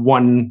 like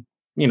 1,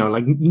 you know,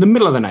 like in the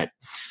middle of the night.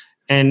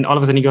 And all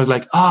of a sudden he goes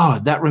like, oh,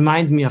 that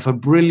reminds me of a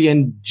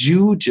brilliant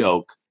Jew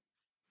joke.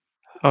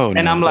 Oh,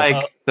 and no. I'm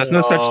like, there's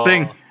no such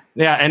thing.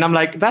 Yeah. And I'm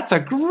like, that's a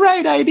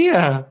great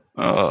idea.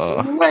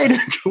 Way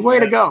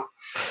to go.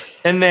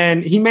 And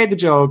then he made the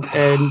joke,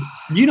 and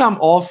you know, I'm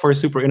all for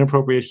super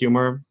inappropriate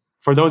humor.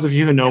 For those of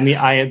you who know me,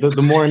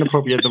 the more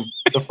inappropriate,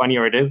 the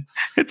funnier it is.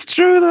 It's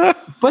true though.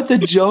 But the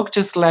joke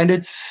just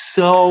landed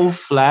so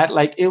flat.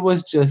 Like it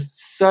was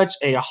just such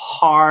a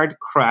hard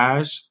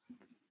crash.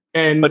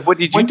 But what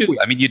did you do?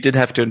 I mean, you did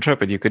have to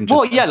interpret. You couldn't just...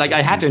 Well, yeah, like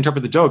I had to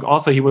interpret the joke.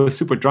 Also, he was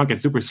super drunk and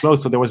super slow,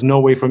 so there was no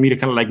way for me to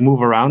kind of like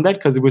move around that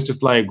because it was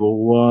just like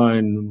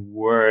one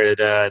word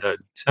at a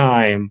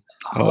time.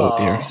 Oh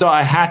dear. So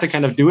I had to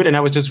kind of do it, and I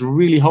was just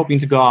really hoping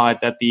to God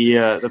that the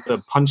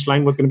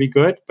punchline was going to be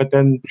good. But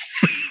then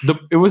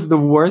it was the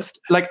worst.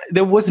 Like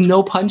there was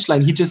no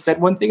punchline. He just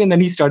said one thing, and then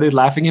he started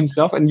laughing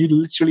himself, and you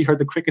literally heard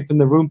the crickets in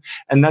the room.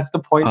 And that's the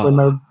point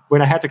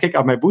when I had to kick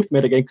out my booth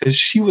mate again because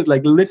she was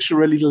like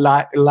literally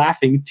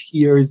laughing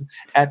tears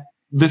at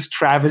this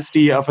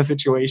travesty of a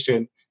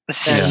situation.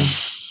 And,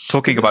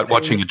 talking about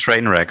watching a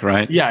train wreck,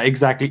 right? Yeah,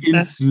 exactly.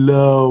 In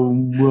slow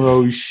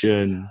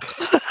motion.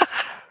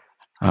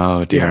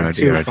 Oh dear! Yeah, oh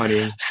dear! Too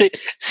funny.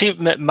 See,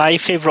 my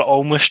favourite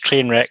almost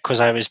train wreck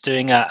was I was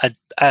doing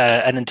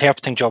an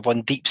interpreting job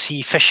on deep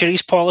sea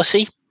fisheries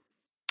policy,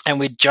 and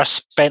we'd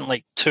just spent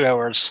like 2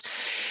 hours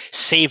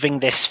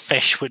saving this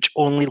fish which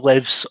only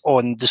lives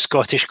on the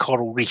Scottish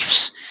coral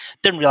reefs.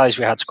 Didn't realise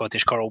we had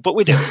Scottish coral, but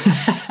we do.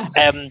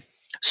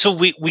 So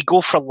we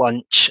go for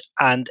lunch,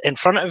 and in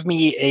front of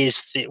me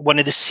is one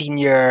of the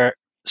senior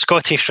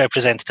Scottish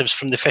representatives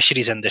from the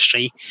fisheries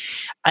industry,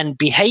 and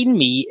behind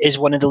me is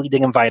one of the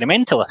leading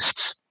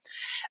environmentalists.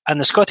 And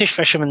the Scottish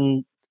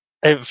fisherman's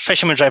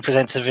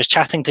representative is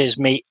chatting to his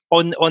mate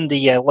on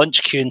the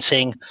lunch queue and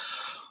saying,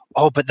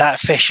 "Oh, but that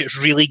fish is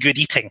really good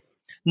eating,"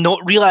 not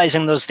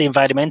realising there's the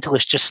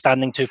environmentalist just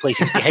standing 2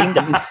 places behind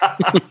him.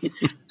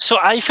 So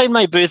I found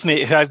my booth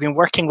mate, who I've been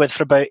working with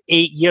for about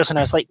 8 years, and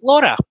I was like,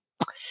 "Laura,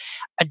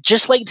 I'd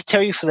just like to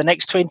tell you for the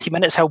next 20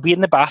 minutes I'll be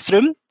in the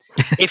bathroom.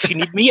 If you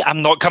need me,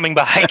 I'm not coming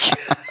back."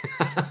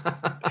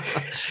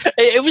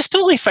 It was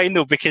totally fine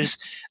though, because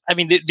I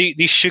mean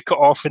they shook it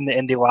off and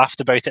they laughed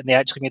about it, and they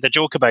actually made a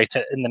joke about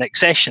it in the next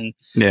session.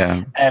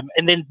 Yeah.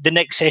 And then the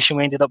next session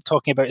we ended up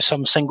talking about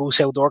some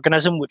single-celled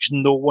organism which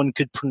no one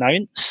could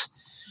pronounce.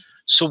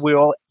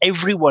 So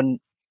everyone,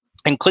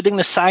 including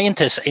the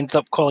scientists, ended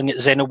up calling it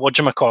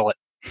Xenowajamacallit.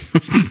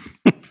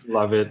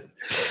 Love it.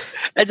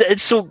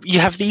 And so you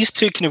have these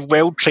two kind of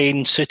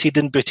well-trained, suited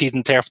and booted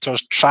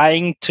interpreters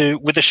trying to,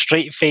 with a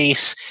straight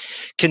face,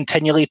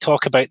 continually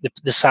talk about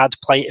the sad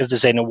plight of the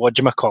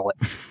Xenowajamacallit.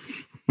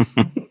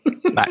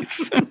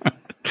 Nice.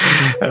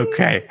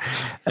 Okay.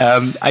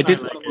 I did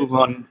want to move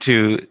on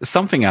to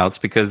something else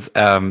because,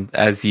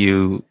 as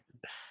you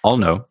all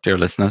know, dear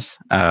listeners,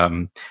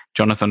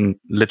 Jonathan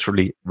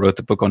literally wrote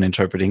the book on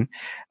interpreting.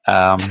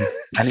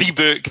 The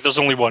book. There's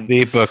only one.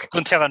 The book.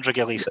 Don't tell Andrew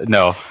Gillies.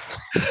 No.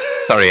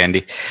 Sorry,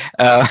 Andy.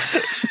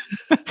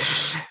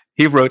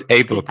 He wrote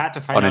a book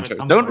on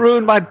interpreting. Don't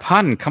ruin my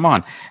pun. Come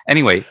on.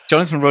 Anyway,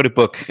 Jonathan wrote a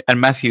book,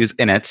 and Matthew's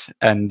in it,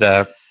 and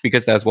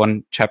because there's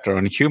one chapter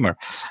on humor.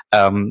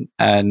 And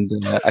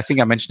I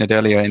think I mentioned it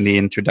earlier in the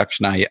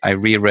introduction. I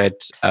reread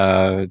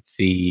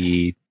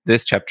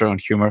this chapter on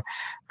humor,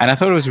 and I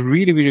thought it was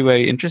really, really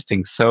very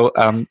interesting. So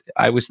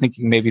I was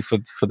thinking maybe for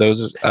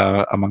those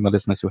among the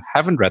listeners who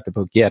haven't read the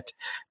book yet,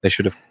 they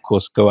should, of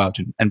course, go out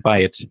and buy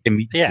it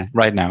immediately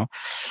right now.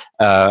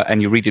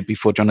 And you read it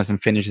before Jonathan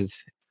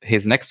finishes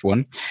his next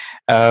one.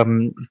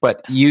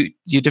 But you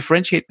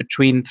differentiate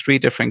between 3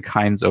 different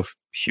kinds of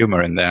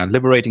humor in there: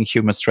 liberating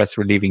humor, stress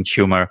relieving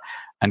humor,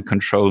 and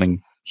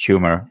controlling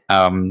humor.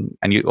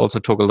 And you also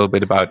talk a little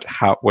bit about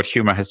what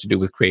humor has to do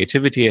with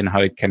creativity and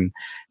how it can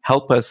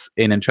help us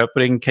in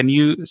interpreting. Can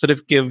you sort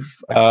of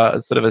give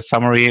sort of a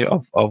summary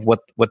of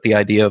what the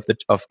idea of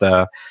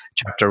the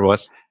chapter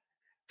was?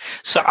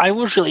 So I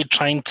was really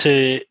trying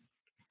to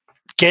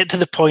get to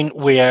the point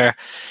where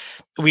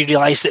we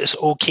realize that it's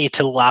okay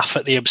to laugh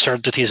at the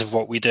absurdities of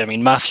what we do. I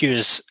mean, Matthew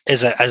is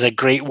a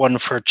great one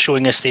for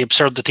showing us the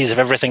absurdities of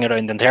everything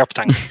around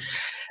interpreting.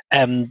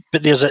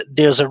 But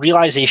there's a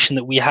realization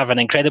that we have an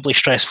incredibly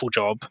stressful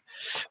job.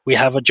 We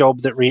have a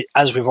job that,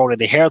 as we've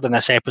already heard in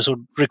this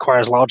episode,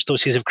 requires large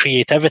doses of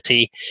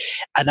creativity.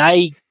 And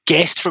I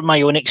guessed from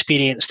my own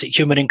experience that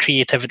humour and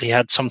creativity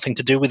had something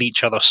to do with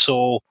each other.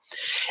 So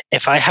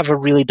if I have a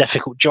really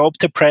difficult job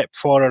to prep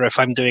for, or if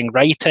I'm doing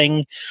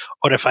writing,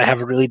 or if I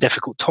have a really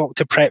difficult talk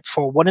to prep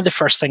for, one of the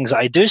first things that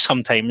I do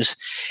sometimes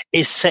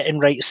is sit and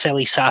write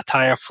silly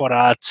satire for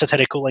a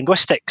satirical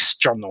linguistics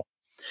journal.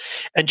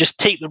 And just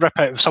take the rip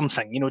out of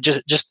something,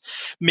 just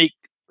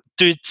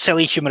do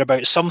silly humour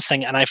about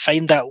something, and I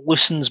find that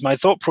loosens my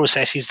thought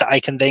processes that I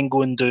can then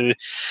go and do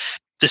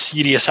the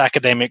serious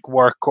academic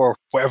work or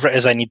whatever it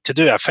is I need to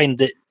do. I find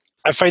it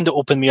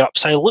opened me up.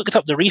 So I looked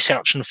up the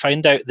research and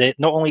found out that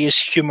not only is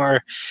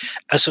humour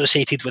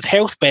associated with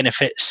health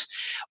benefits,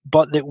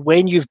 but that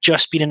when you've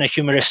just been in a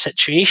humorous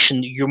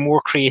situation, you're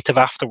more creative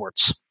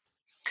afterwards.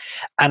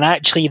 And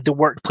actually, the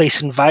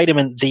workplace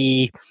environment,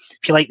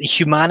 if you like, the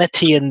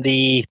humanity and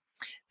the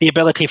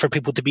ability for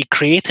people to be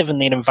creative in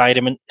their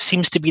environment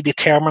seems to be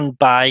determined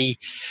by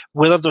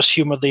whether there's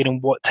humour there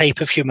and what type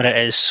of humour it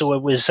is. So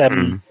it was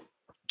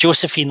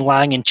Josephine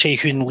Lang and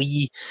Chae-Hoon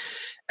Lee.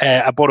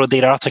 I borrowed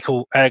their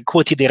article,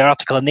 quoted their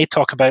article, and they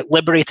talk about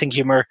liberating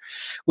humour,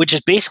 which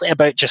is basically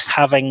about just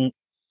having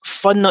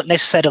fun, not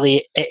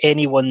necessarily at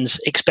anyone's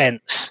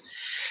expense.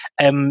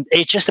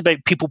 It's just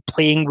about people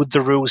playing with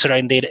the rules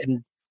around there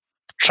and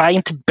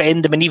trying to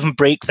bend them and even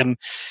break them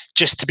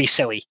just to be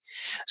silly.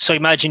 So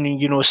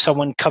imagine,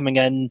 someone coming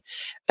in,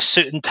 a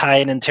suit and tie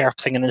and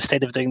interpreting, and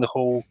instead of doing the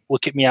whole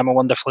 "look at me, I'm a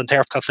wonderful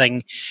interpreter"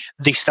 thing,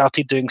 they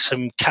started doing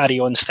some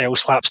Carry-On style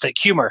slapstick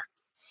humour.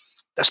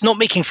 That's not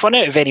making fun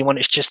out of anyone,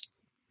 it's just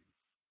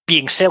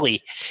being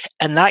silly.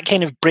 And that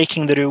kind of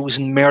breaking the rules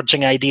and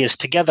merging ideas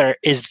together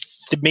is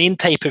the main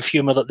type of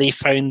humour that they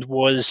found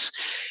was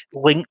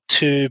linked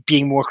to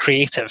being more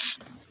creative.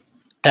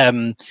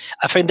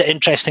 I found it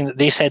interesting that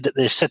they said that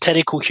the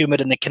satirical humour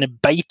and the kind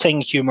of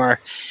biting humour,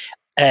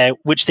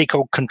 which they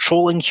call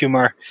controlling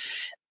humour,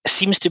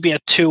 seems to be a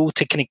tool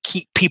to kind of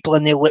keep people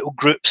in their little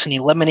groups and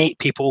eliminate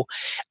people,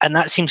 and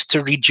that seems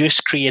to reduce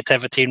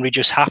creativity and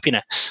reduce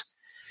happiness.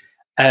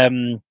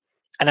 And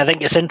I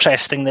think it's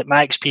interesting that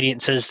my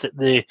experience is that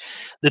the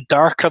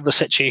darker the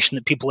situation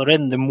that people are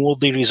in, the more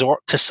they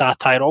resort to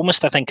satire,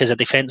 almost I think as a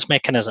defence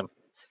mechanism.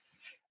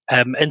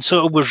 And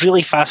so it was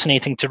really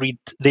fascinating to read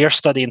their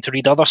study and to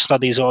read other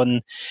studies on,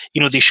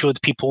 they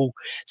showed people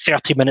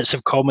 30 minutes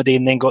of comedy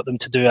and then got them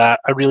to do a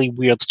really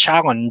weird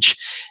challenge.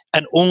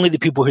 and only the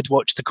people who'd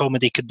watched the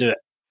comedy could do it.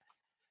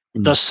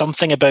 There's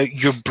something about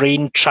your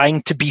brain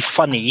trying to be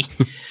funny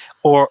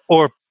or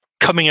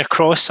coming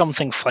across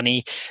something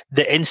funny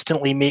that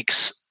instantly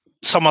makes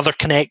some other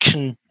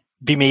connection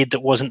be made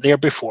that wasn't there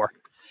before.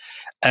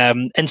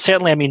 And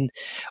certainly, I mean,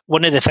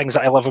 one of the things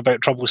that I love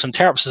about Troublesome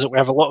Terps is that we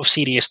have a lot of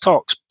serious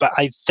talks, but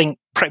I think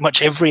pretty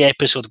much every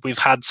episode we've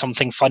had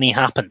something funny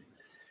happen.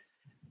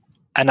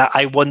 And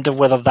I wonder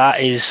whether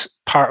that is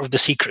part of the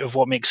secret of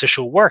what makes the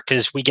show work,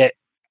 is we get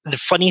the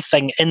funny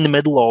thing in the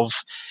middle of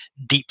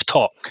deep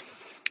talk.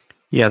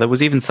 Yeah, there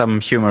was even some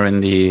humor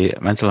in the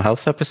mental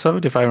health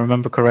episode, if I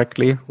remember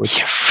correctly.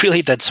 Which it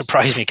really did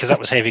surprise me because that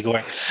was heavy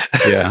going.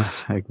 Yeah,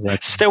 exactly.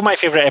 Still my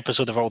favorite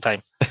episode of all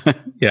time.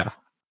 Yeah.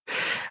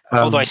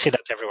 Although I say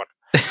that to everyone.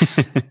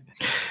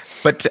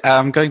 But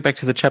going back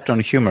to the chapter on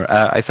humor,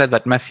 I said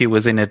that Matthew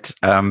was in it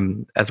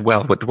as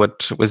well.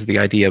 What was the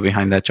idea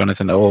behind that,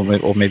 Jonathan?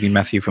 Or maybe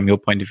Matthew, from your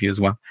point of view as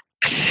well?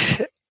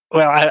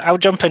 Well, I'll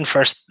jump in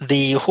first.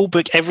 The whole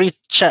book, every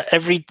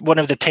one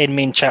of the 10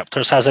 main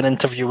chapters has an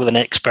interview with an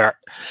expert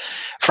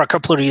for a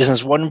couple of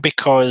reasons. One,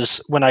 because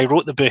when I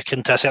wrote the book,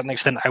 and to a certain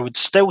extent I would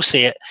still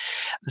say it,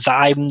 that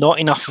I'm not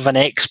enough of an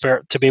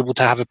expert to be able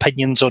to have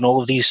opinions on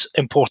all of these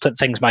important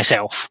things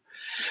myself.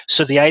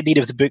 So the idea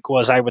of the book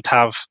was I would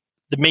have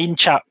the main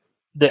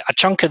a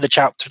chunk of the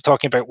chapter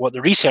talking about what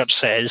the research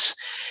says,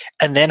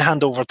 and then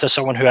hand over to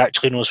someone who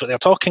actually knows what they're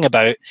talking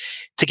about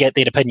to get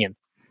their opinion.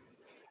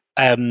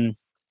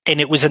 And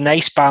it was a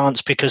nice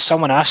balance because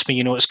someone asked me,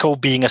 it's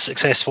called being a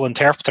successful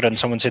interpreter. And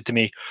someone said to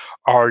me,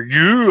 "Are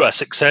you a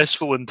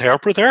successful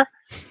interpreter?"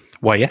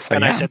 Why, yes, I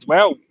am. I said,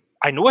 "Well,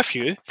 I know a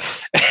few."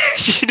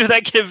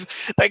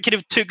 That kind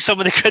of took some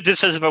of the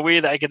criticism away,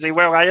 that I could say,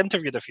 "Well, I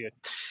interviewed a few."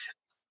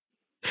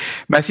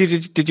 Matthew,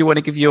 did you want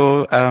to give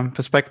your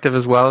perspective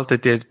as well?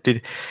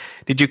 Did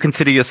you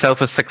consider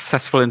yourself a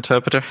successful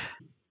interpreter?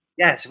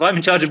 Yes, if I'm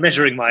in charge of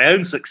measuring my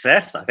own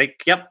success, I think,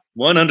 yep,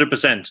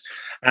 100%.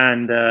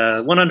 And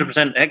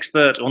 100%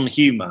 expert on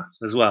humour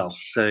as well.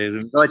 So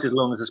invited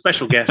along as a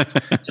special guest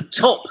to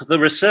top the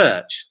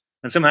research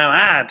and somehow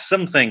add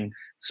something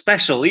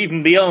special,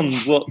 even beyond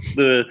what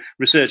the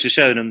research has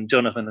shown and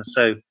Jonathan has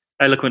so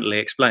eloquently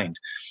explained.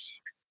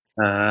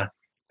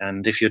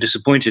 And if you're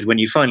disappointed when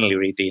you finally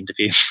read the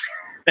interview.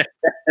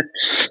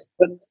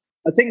 But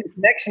I think the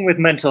connection with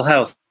mental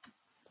health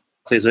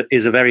is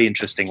a very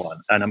interesting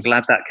one, and I'm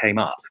glad that came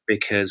up,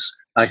 because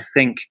I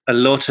think a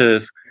lot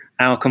of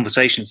our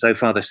conversation so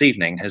far this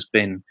evening has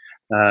been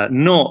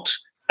not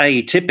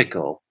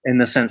atypical in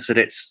the sense that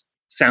it's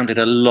sounded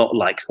a lot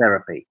like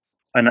therapy.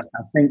 And I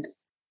think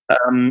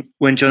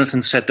when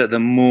Jonathan said that the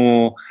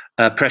more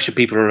pressure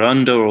people are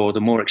under, or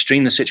the more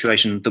extreme the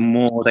situation, the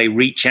more they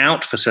reach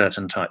out for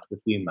certain types of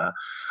humour,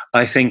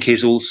 I think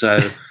is also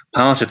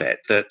part of it,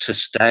 that to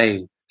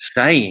stay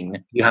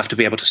sane, you have to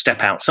be able to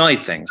step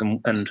outside things.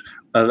 And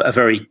a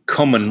very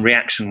common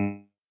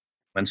reaction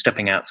when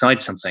stepping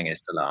outside something is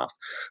to laugh.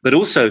 But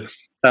also,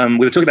 we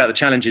were talking about the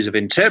challenges of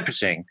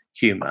interpreting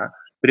humour.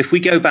 But if we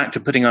go back to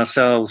putting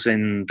ourselves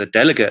in the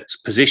delegate's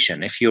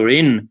position, if you're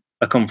in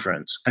a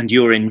conference and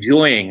you're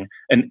enjoying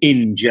an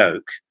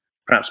in-joke,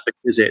 perhaps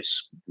because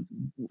it's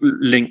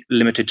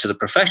limited to the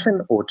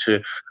profession or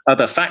to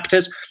other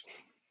factors,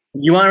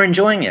 you are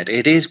enjoying it.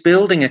 It is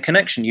building a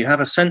connection. You have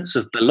a sense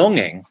of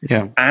belonging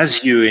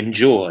as you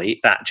enjoy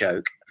that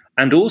joke.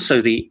 And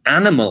also the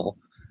animal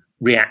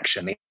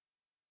reaction, the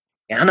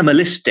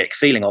animalistic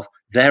feeling of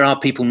there are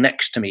people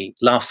next to me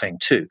laughing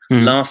too.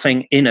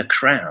 Laughing in a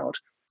crowd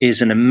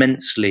is an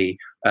immensely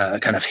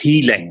kind of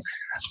healing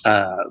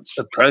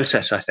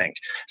process, I think.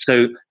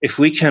 So if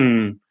we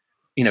can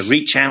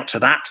reach out to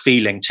that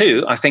feeling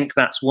too, I think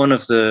that's one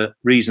of the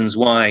reasons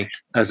why,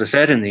 as I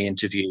said in the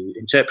interview,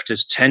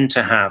 interpreters tend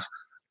to have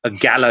a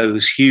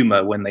gallows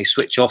humor when they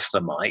switch off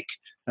the mic.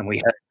 And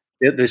we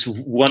had this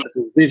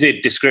wonderful,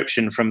 vivid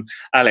description from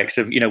Alex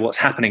of, what's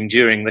happening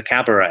during the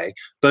cabaret,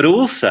 but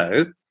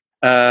also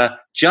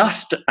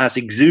just as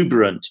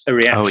exuberant a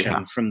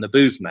reaction from the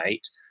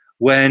boothmate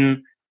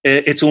when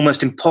it's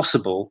almost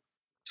impossible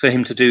for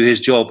him to do his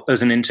job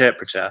as an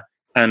interpreter,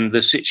 and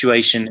the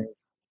situation is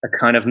a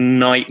kind of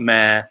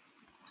nightmare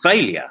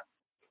failure.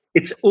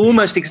 It's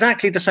almost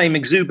exactly the same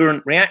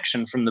exuberant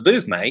reaction from the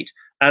boothmate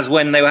as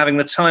when they were having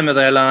the time of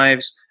their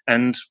lives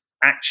and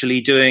actually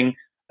doing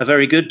a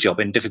very good job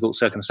in difficult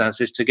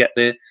circumstances to get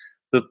the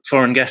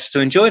foreign guests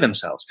to enjoy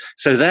themselves.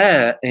 So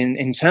there,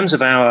 in terms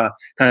of our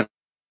kind of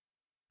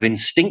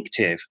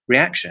instinctive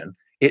reaction,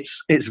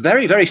 it's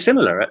very, very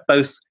similar at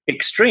both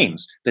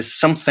extremes. There's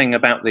something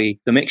about the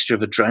mixture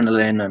of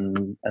adrenaline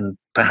and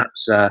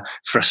perhaps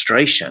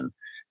frustration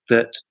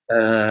that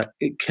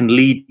it can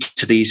lead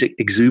to these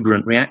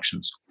exuberant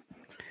reactions.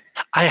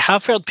 I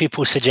have heard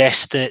people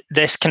suggest that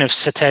this kind of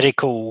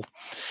satirical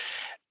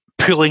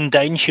pulling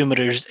down humour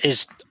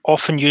is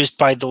often used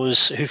by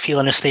those who feel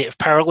in a state of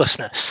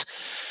powerlessness.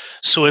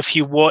 So if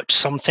you watch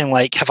something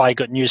like Have I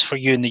Got News for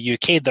You in the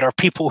UK, there are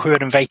people who are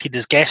invited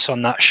as guests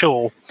on that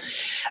show,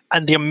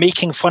 and they're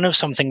making fun of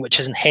something which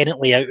is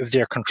inherently out of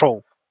their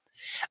control.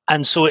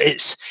 And so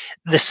it's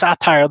the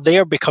satire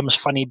there becomes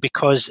funny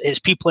because it's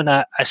people in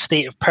a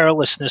state of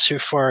powerlessness who,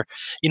 for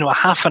a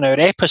half an hour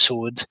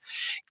episode,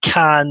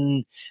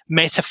 can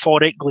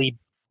metaphorically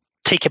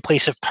take a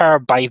place of power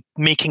by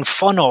making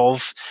fun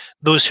of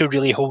those who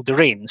really hold the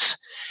reins.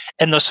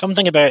 And there's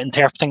something about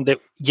interpreting that,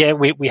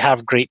 we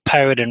have great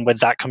power, and with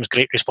that comes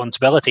great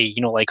responsibility,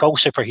 like all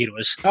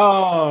superheroes.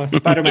 Oh,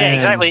 Spider-Man. Yeah,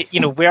 exactly.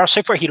 We are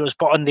superheroes,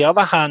 but on the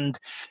other hand,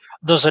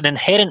 there's an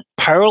inherent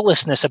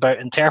powerlessness about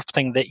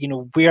interpreting that,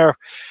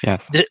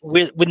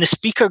 when the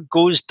speaker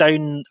goes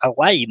down a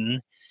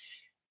line,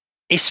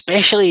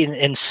 especially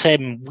in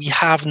Sim, we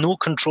have no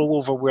control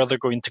over where they're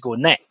going to go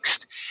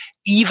next.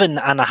 Even,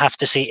 and I have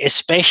to say,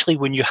 especially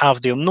when you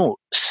have their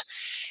notes,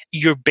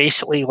 you're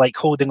basically like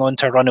holding on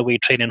to a runaway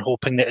train and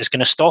hoping that it's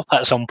going to stop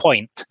at some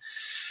point,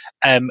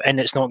 and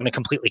it's not going to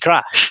completely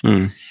crash.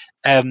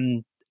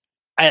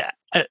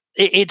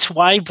 It's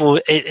why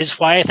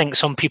I think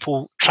some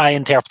people try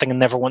interpreting and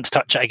never want to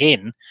touch it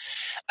again,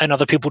 and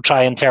other people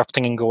try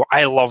interpreting and go,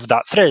 I love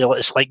that thrill.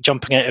 It's like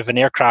jumping out of an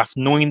aircraft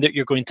knowing that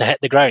you're going to hit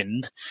the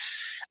ground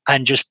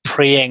and just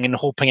praying and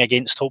hoping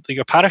against hope that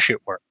your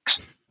parachute works.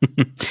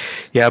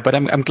 Yeah, but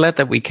I'm glad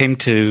that we came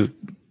to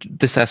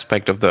this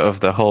aspect of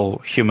the whole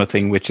humor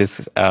thing, which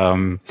is,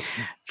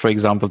 for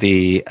example,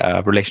 the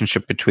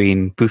relationship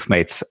between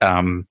boothmates.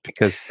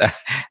 Because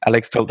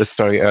Alex told this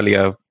story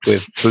earlier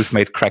with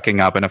boothmates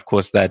cracking up, and of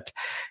course that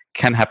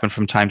can happen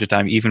from time to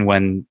time, even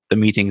when the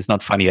meeting is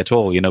not funny at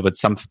all. But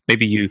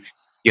maybe you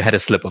had a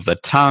slip of the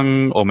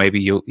tongue, or maybe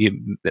you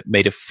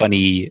made a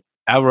funny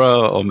error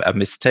or a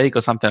mistake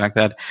or something like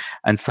that,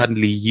 and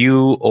suddenly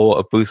you or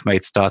a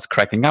boothmate starts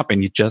cracking up,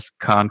 and you just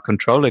can't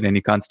control it, and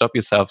you can't stop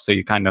yourself, so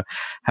you kind of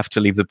have to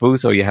leave the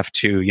booth, or you have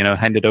to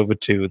hand it over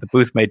to the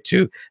boothmate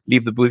to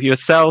leave the booth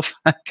yourself.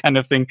 That kind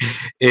of thing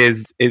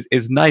is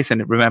nice,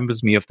 and it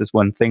remembers me of this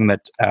one thing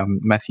that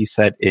Matthew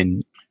said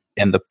in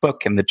the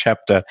book, in the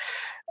chapter,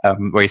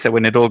 where he said,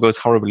 when it all goes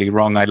horribly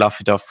wrong, I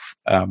laugh it off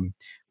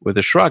with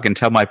a shrug and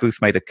tell my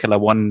boothmate a killer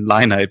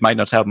one-liner. It might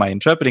not help my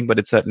interpreting, but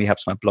it certainly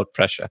helps my blood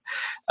pressure.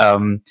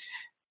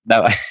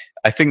 Now,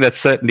 I think that's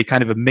certainly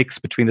kind of a mix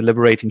between the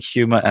liberating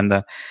humor and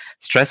the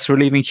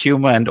stress-relieving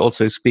humor, and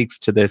also speaks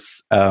to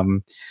this,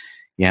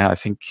 I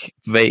think,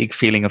 vague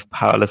feeling of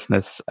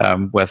powerlessness,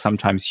 where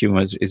sometimes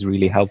humor is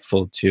really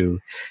helpful to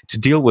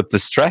deal with the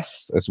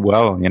stress as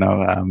well,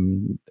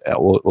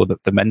 or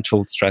the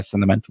mental stress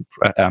and the mental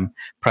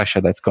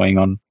pressure that's going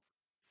on.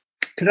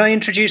 Could I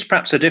introduce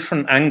perhaps a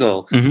different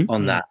angle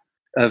on that,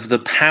 of the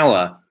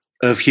power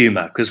of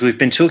humor? Because we've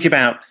been talking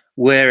about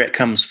where it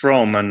comes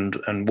from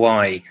and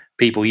why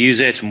people use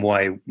it and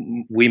why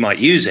we might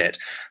use it.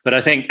 But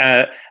I think,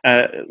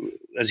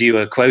 as you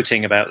were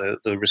quoting about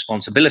the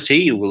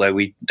responsibility, although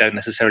we don't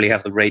necessarily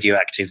have the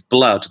radioactive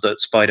blood that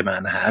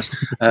Spider-Man has,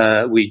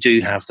 we do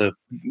have the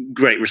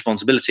great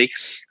responsibility.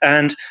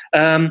 And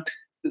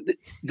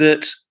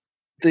that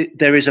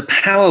there is a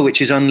power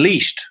which is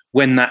unleashed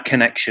when that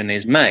connection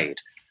is made.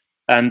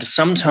 And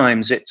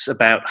sometimes it's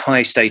about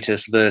high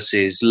status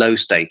versus low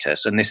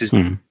status. And this is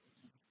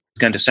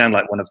going to sound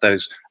like one of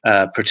those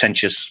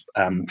pretentious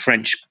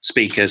French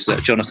speakers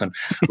that Jonathan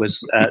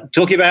was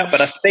talking about.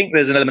 But I think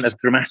there's an element of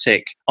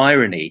dramatic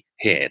irony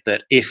here,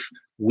 that if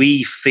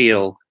we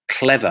feel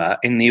clever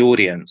in the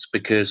audience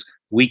because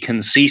we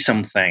can see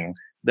something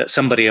that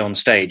somebody on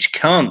stage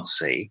can't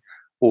see,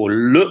 or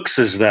looks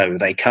as though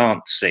they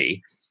can't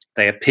see,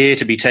 they appear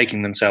to be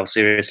taking themselves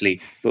seriously,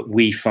 but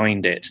we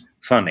find it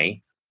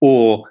funny,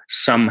 or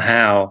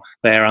somehow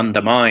they're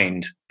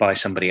undermined by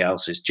somebody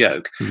else's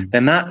joke,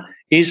 then that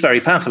is very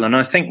powerful. And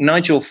I think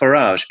Nigel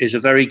Farage is a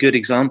very good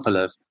example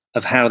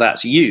of how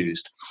that's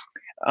used.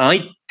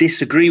 I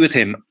disagree with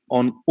him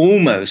on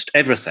almost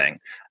everything,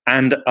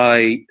 and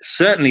I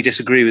certainly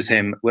disagree with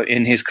him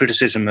in his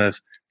criticism of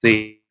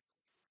the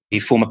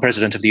former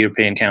president of the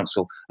European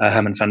Council,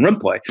 Herman van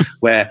Rompuy,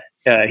 where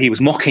he was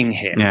mocking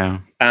him. Yeah.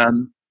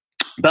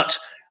 But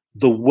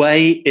the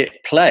way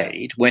it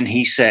played when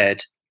he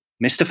said,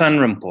 Mr. Van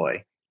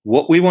Rompuy,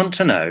 what we want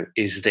to know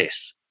is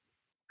this.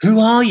 Who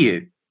are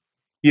you?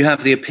 You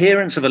have the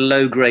appearance of a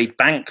low-grade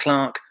bank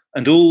clerk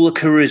and all the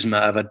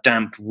charisma of a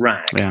damp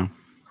rag. Yeah.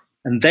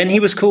 And then he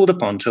was called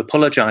upon to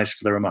apologize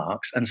for the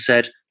remarks and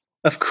said,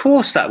 of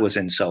course that was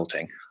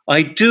insulting.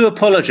 I do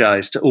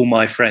apologize to all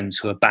my friends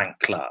who are bank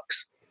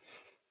clerks.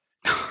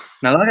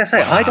 Now, like I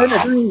say, I don't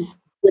agree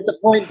with the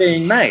point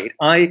being made.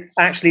 I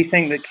actually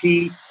think that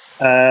key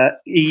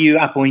EU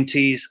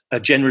appointees are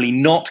generally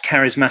not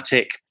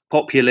charismatic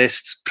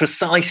populists,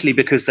 precisely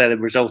because they're the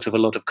result of a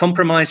lot of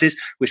compromises,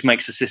 which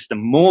makes the system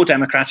more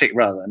democratic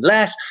rather than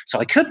less. So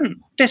I couldn't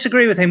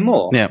disagree with him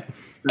more. Yeah.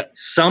 But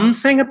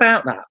something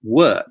about that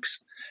works.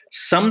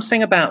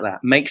 Something about that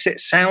makes it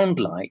sound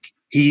like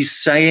he's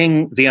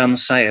saying the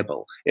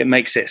unsayable. It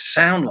makes it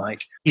sound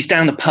like he's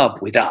down the pub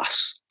with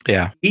us.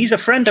 Yeah. He's a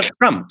friend of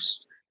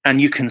Trump's.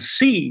 And you can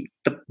see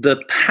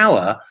the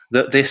power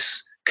that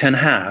this can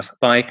have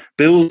by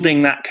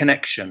building that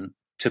connection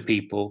to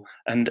people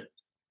and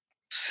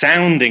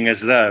sounding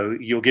as though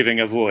you're giving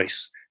a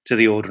voice to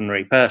the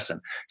ordinary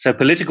person. So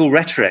political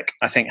rhetoric,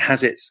 I think,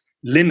 has its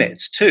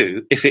limits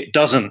too if it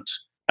doesn't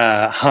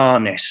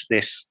harness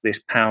this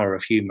power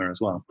of humour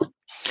as well.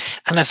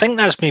 And I think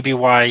that's maybe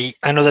why,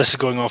 I know this is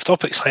going off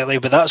topic slightly,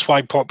 but that's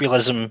why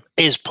populism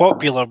is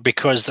popular,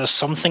 because there's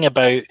something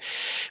about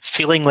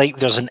feeling like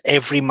there's an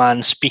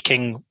everyman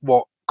speaking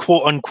what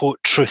quote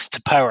unquote truth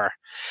to power.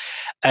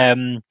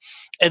 And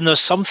there's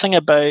something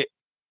about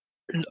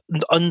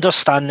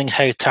understanding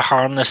how to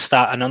harness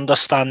that and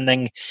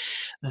understanding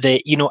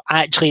that,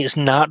 actually it's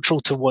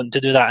natural to want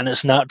to do that, and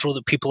it's natural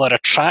that people are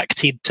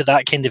attracted to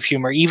that kind of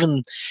humour,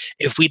 even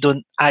if we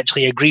don't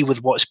actually agree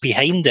with what's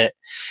behind it.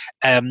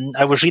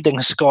 I was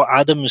reading Scott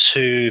Adams,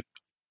 who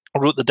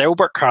wrote the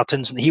Dilbert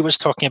cartoons, and he was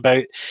talking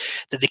about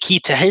that the key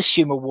to his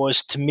humour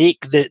was to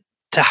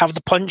have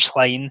the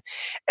punchline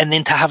and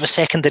then to have a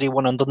secondary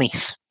one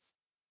underneath.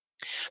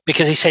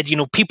 Because he said,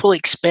 people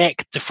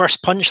expect the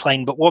first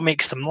punchline, but what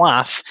makes them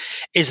laugh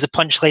is the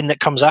punchline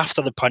that comes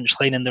after the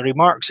punchline. And the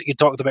remarks that you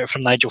talked about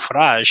from Nigel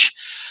Farage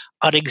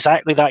are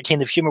exactly that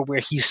kind of humour,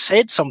 where he's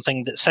said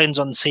something that sounds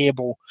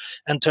unsayable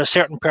and to a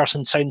certain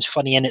person sounds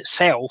funny in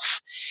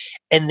itself,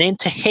 and then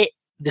to hit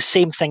the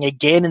same thing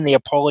again in the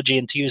apology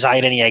and to use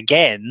irony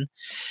again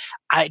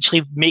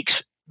actually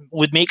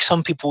would make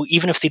some people,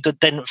 even if they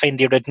didn't find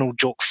the original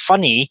joke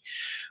funny,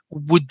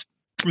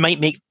 might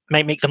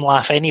make them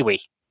laugh anyway.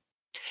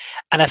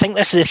 And I think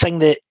this is the thing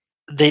that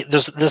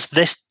there's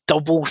this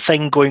double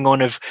thing going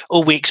on of,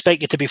 we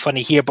expect you to be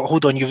funny here, but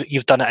hold on,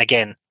 you've done it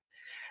again.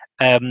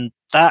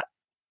 That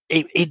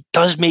it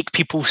does make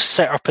people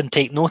sit up and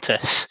take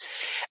notice.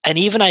 And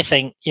even I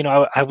think,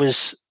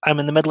 I'm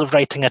in the middle of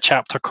writing a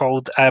chapter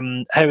called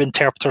How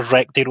Interpreters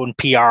Wreck Their Own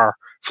PR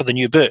for the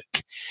new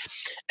book.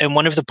 And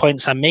one of the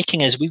points I'm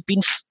making is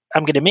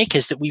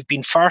that we've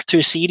been far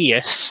too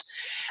serious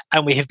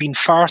and we have been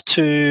far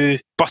too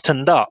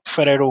buttoned up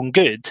for our own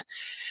good,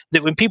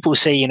 that when people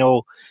say,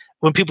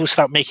 when people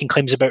start making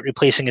claims about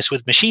replacing us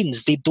with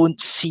machines, they don't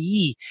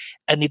see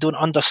and they don't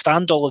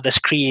understand all of this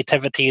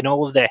creativity and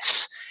all of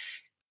this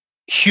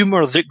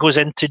humor that goes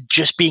into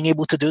just being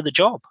able to do the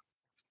job.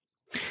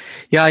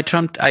 Yeah,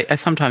 I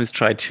sometimes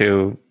try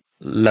to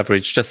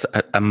leverage just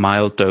a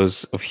mild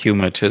dose of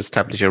humor to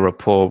establish a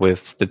rapport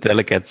with the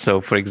delegates.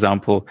 So, for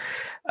example,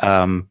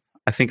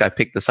 I think I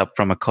picked this up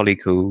from a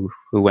colleague who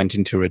went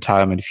into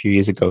retirement a few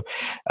years ago,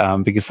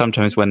 because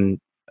sometimes when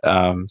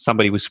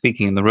somebody was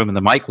speaking in the room and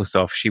the mic was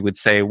off, she would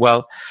say,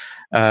 well,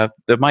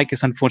 the mic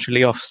is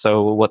unfortunately off,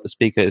 so what the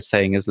speaker is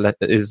saying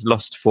is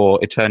lost for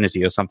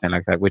eternity or something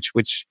like that,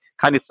 which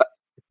kind of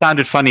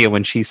sounded funnier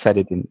when she said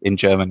it in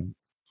German.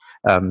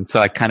 So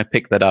I kind of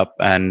picked that up,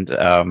 and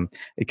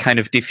it kind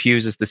of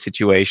diffuses the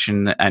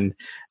situation, and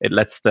it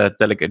lets the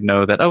delegate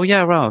know that, oh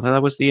yeah, well,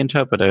 that was the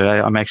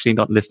interpreter. I'm actually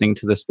not listening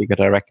to the speaker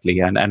directly,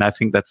 and I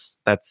think that's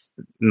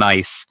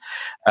nice,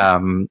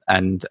 and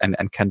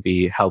can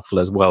be helpful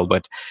as well.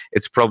 But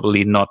it's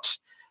probably not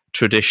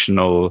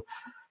traditional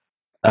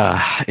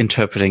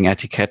interpreting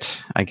etiquette,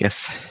 I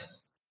guess.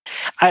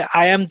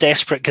 I am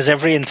desperate, because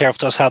every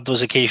interpreter's had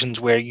those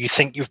occasions where you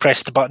think you've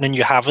pressed the button and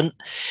you haven't.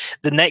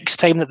 The next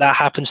time that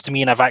happens to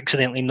me and I've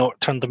accidentally not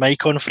turned the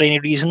mic on for any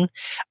reason,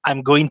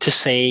 I'm going to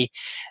say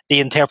the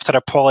interpreter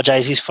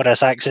apologises for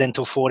his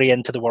accidental foray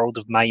into the world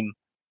of mime.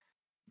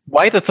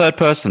 Why the third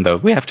person, though?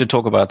 We have to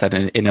talk about that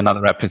in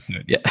another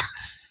episode. Yeah.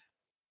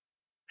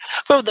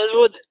 Well,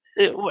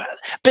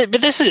 but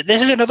this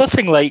is another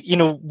thing. Like,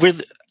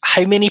 with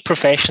how many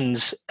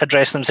professions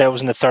address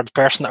themselves in the third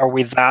person? Are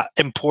we that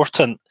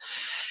important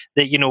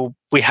that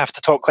we have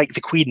to talk like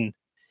the Queen?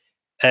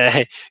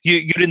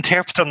 Your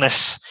interpreter on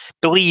this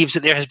believes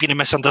that there has been a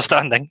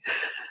misunderstanding.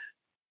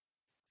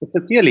 It's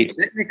a purely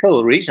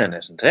technical reason,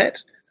 isn't it?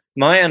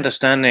 My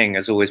understanding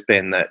has always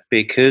been that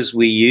because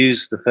we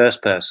use the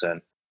first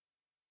person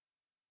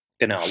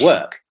in our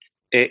work,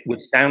 it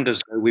would sound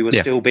as though we were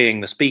still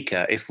being the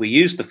speaker if we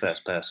used the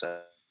first person.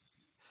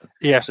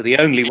 Yeah. So the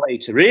only way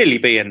to really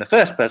be in the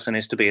first person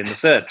is to be in the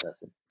third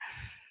person.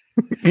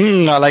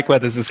 I like where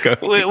this is going.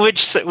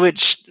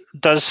 Which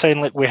does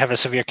sound like we have a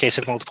severe case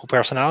of multiple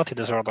personality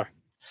disorder.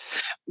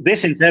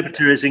 This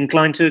interpreter is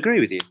inclined to agree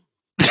with you.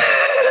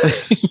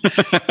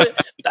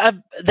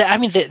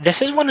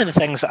 This is one of the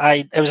things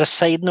that it was a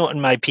side note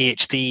in my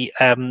PhD,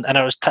 and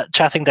I was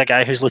chatting to a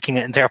guy who's looking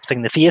at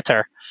interpreting the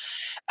theatre,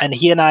 and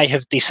he and I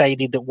have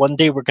decided that one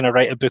day we're going to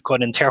write a book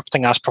on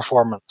interpreting as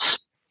performance.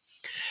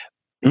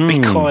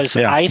 Because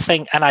I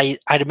think, and I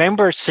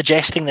remember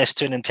suggesting this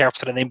to an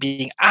interpreter and then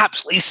being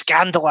absolutely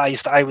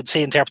scandalized that I would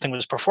say interpreting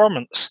was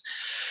performance.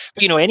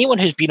 But anyone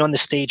who's been on the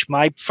stage,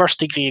 my first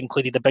degree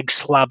included a big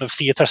slab of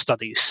theatre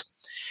studies.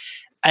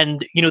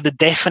 And, the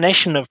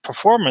definition of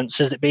performance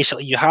is that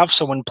basically you have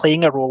someone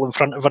playing a role in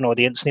front of an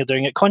audience and they're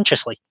doing it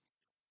consciously.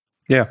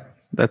 Yeah,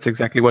 that's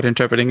exactly what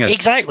interpreting is.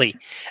 Exactly.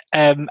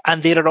 And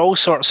there are all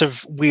sorts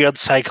of weird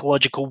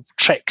psychological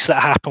tricks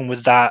that happen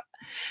with that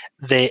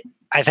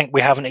I think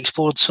we haven't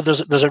explored. So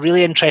there's a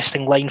really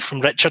interesting line from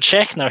Richard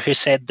Schechner, who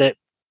said that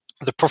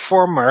the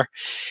performer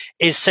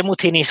is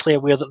simultaneously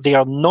aware that they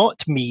are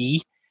not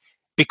me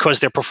because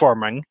they're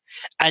performing,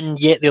 and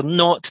yet they're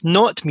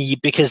not me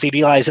because they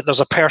realise that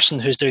there's a person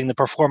who's doing the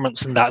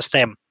performance and that's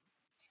them.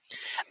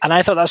 And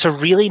I thought that's a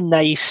really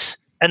nice,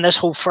 and this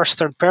whole first,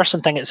 third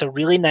person thing, it's a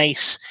really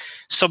nice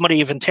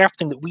summary of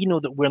interpreting that we know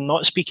that we're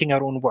not speaking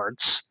our own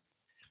words,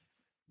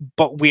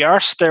 but we are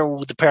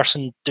still the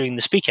person doing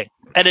the speaking.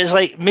 And it's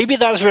like, maybe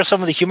that's where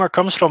some of the humour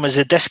comes from, is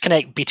the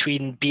disconnect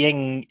between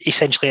being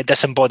essentially a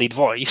disembodied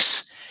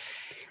voice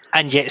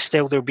and yet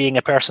still there being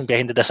a person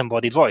behind the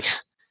disembodied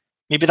voice.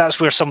 Maybe that's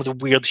where some of the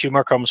weird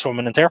humour comes from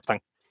in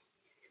interpreting.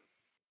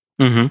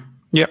 Mm-hmm.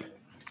 Yeah.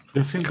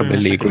 This feels very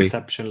much like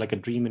Inception, like a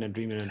dream in a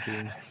dream in a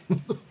dream.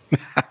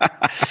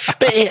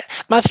 But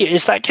Matthew,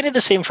 is that kind of the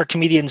same for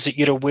comedians, that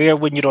you're aware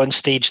when you're on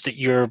stage that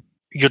your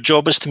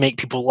job is to make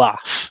people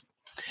laugh?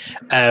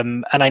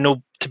 And I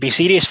know, to be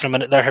serious for a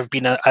minute, there have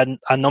been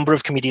a number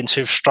of comedians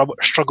who've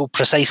struggled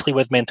precisely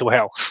with mental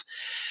health.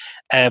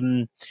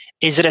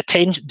 Is there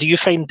do you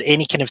find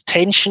any kind of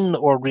tension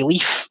or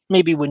relief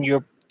maybe when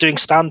you're doing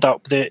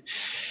stand-up, that,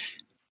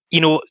 you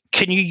know,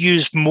 can you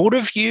use more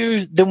of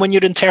you than when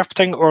you're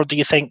interpreting, or do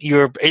you think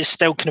it's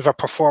still kind of a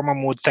performer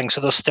mode thing, so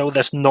there's still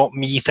this not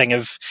me thing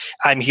of,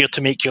 I'm here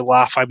to make you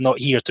laugh, I'm not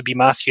here to be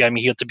Matthew, I'm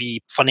here to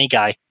be funny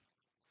guy?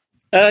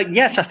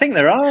 Yes, I think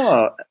there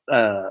are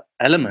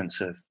elements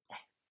of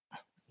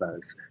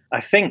both. I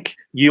think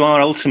you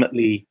are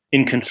ultimately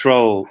in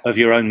control of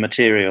your own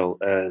material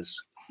as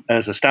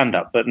a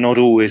stand-up, but not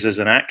always as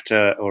an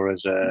actor or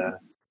as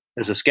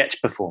a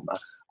sketch performer.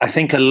 I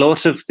think a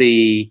lot of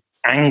the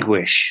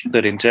anguish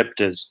that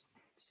interpreters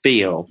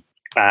feel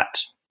at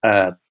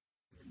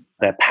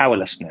their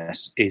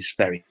powerlessness is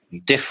very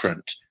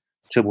different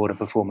to what a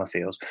performer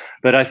feels.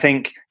 But I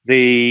think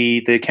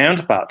the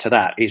counterpart to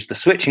that is the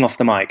switching off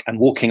the mic and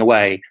walking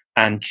away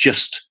and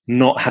just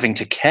not having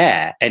to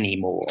care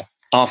anymore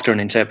after an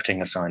interpreting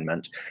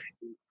assignment.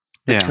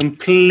 The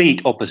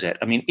complete opposite.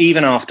 I mean,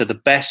 even after the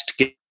best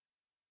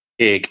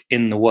gig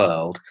in the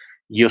world,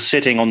 you're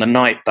sitting on the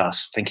night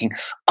bus thinking,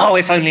 oh,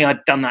 if only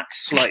I'd done that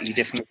slightly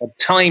differently,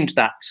 I'd timed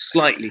that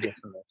slightly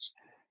differently.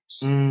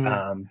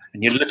 And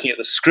you're looking at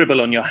the scribble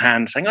on your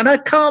hand saying, oh, I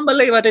can't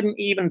believe I didn't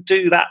even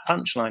do that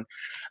punchline.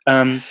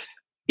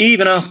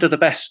 Even after the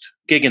best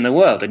gig in the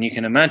world. And you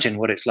can imagine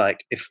what it's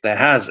like if there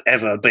has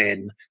ever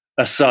been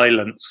a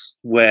silence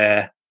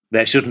where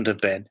there shouldn't have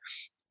been.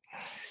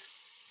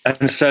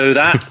 And so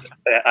that,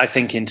 I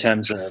think, in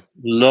terms of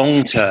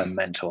long-term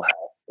mental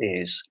health,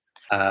 is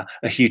a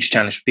huge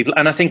challenge for people.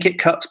 And I think it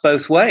cuts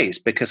both ways,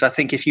 because I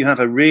think if you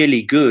have a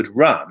really good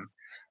run,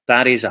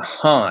 that is a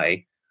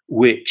high,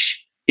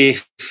 which,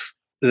 if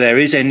there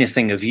is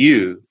anything of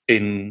you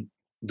in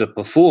the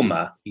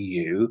performer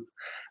you,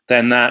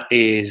 then that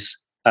is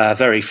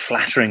very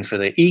flattering for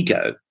the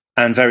ego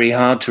and very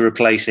hard to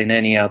replace in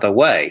any other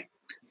way.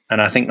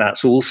 And I think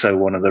that's also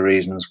one of the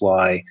reasons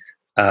why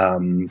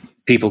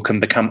people can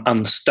become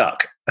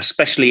unstuck,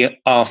 especially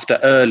after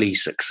early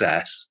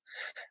success,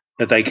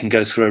 that they can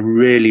go through a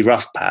really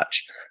rough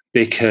patch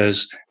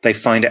because they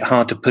find it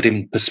hard to put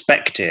in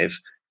perspective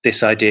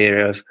this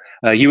idea of,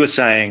 you were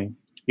saying,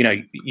 you know,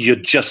 you're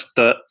just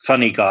the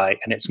funny guy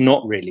and it's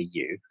not really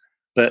you.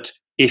 But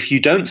if you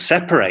don't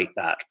separate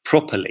that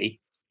properly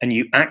and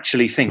you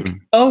actually think,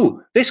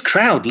 oh, this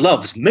crowd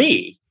loves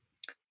me,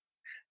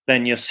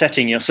 then you're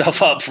setting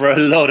yourself up for a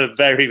lot of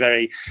very,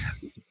 very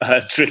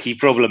tricky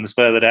problems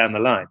further down the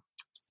line.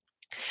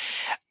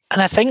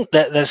 And I think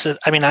that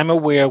I'm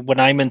aware when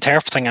I'm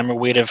interpreting, I'm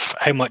aware of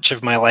how much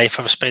of my life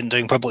I've spent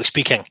doing public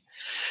speaking.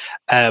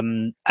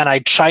 And I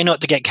try not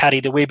to get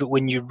carried away, but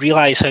when you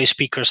realize how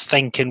speakers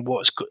think and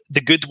what's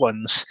the good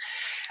ones,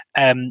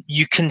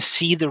 you can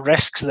see the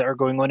risks that are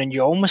going on, and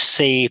you almost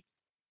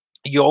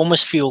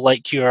feel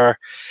like you're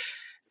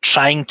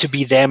trying to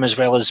be them as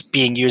well as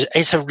being you.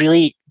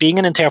 Being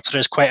an interpreter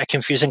is quite a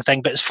confusing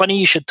thing, but it's funny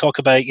you should talk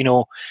about, you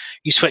know,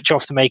 you switch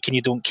off the mic and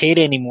you don't care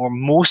anymore.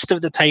 Most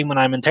of the time when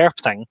I'm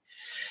interpreting,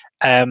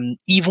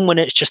 even when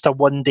it's just a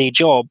one-day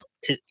job,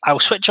 I'll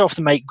switch off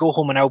the mic, go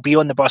home, and I'll be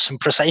on the bus, and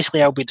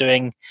precisely I'll be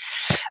doing,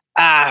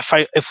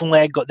 if only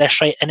I got this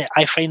right. And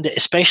I find it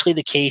especially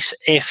the case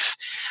if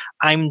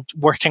I'm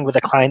working with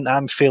a client that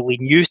I'm fairly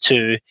new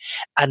to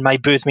and my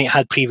boothmate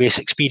had previous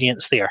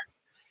experience there.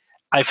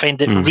 I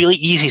find it really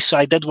easy. So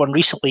I did one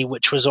recently,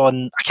 which was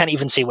on, I can't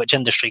even say which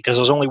industry, because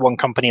there's only one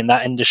company in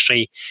that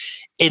industry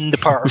in the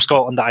part of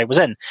Scotland that I was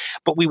in.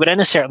 But we were in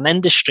a certain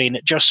industry, and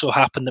it just so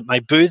happened that my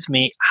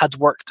boothmate had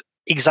worked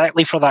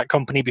exactly for that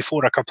company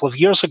before a couple of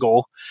years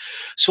ago.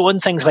 So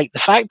on things like the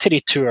factory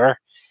tour,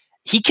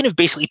 he kind of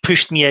basically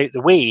pushed me out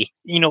the way,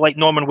 you know, like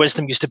Norman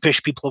Wisdom used to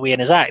push people away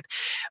in his act.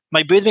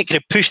 My boothmate kind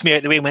of pushed me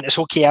out the way and went, it's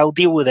okay, I'll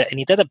deal with it. And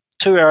he did a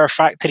 2-hour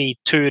factory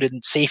tour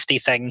and safety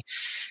thing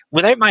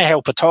without my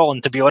help at all.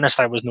 And to be honest,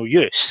 I was no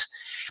use.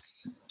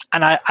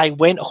 And I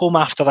went home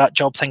after that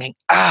job thinking,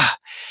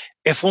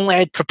 if only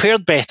I'd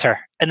prepared better.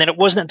 And then it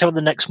wasn't until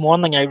the next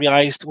morning I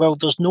realized, well,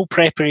 there's no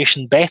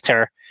preparation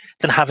better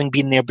than having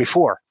been there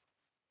before.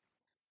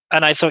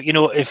 And I thought, you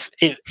know, if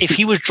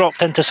he was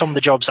dropped into some of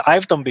the jobs that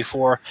I've done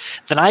before,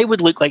 then I would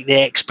look like the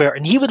expert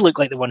and he would look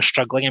like the one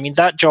struggling. I mean,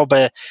 that job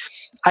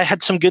I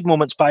had some good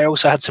moments, but I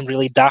also had some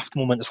really daft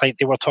moments. Like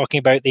they were talking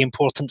about the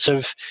importance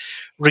of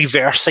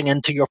reversing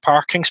into your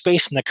parking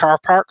space in the car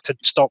park to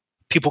stop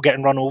people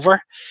getting run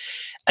over.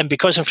 And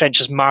because in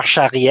French is marche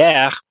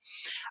arrière,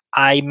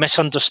 I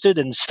misunderstood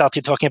and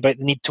started talking about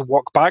the need to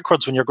walk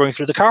backwards when you're going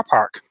through the car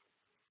park.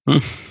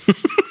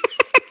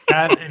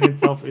 That in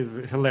itself is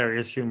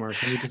hilarious humor.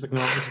 Can you just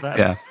acknowledge that?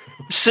 Yeah.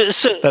 So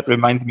that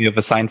reminds me of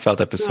a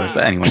Seinfeld episode.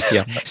 But anyway,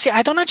 yeah. See,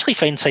 I don't actually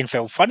find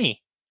Seinfeld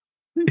funny.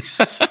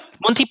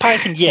 Monty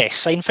Python,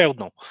 yes. Seinfeld,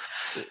 no.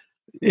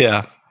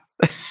 Yeah.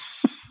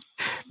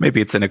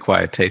 Maybe it's an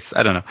acquired taste.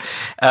 I don't know.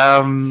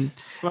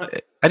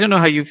 I don't know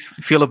how you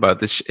feel about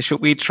this.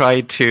 Should we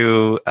try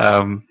to,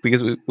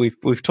 because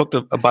we've talked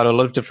about a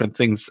lot of different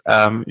things,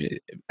 and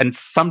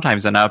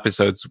sometimes in our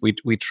episodes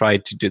we try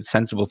to do the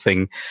sensible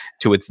thing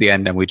towards the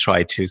end, and we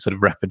try to sort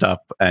of wrap it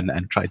up and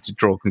try to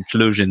draw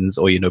conclusions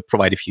or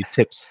provide a few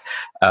tips.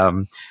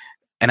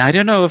 And I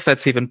don't know if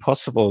that's even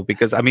possible,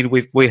 because I mean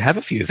we have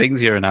a few things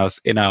here in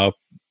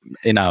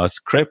our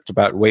script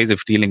about ways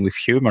of dealing with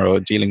humor or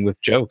dealing with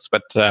jokes,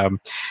 but.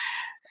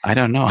 I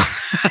don't know.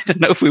 I don't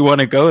know if we want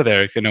to go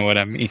there, if you know what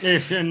I mean.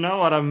 If you know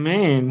what I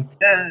mean.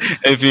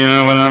 If you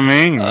know what I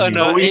mean. Oh,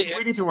 no, we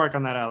need to work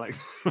on that, Alex.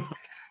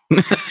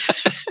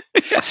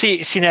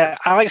 See now,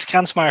 Alex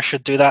Kansmeyer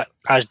should do that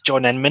as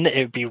John Inman.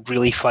 It would be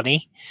really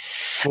funny.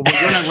 Well,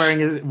 what you're not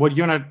wearing is what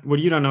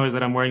you don't know is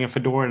that I'm wearing a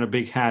fedora and a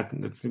big hat.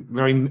 It's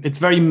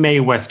very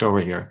Mae West over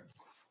here.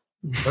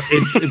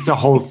 It's a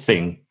whole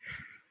thing.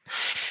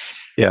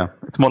 Yeah,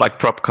 it's more like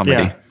prop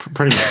comedy. Yeah,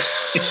 pretty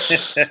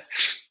much.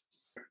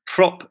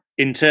 Prop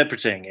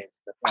interpreting it,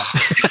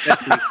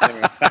 especially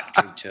for a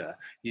factory tour.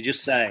 You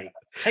just say,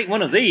 take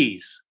one of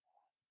these,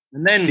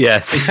 and then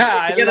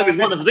together with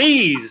one of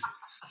these,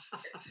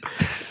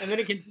 and then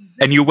it can.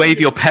 And you wave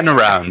your pen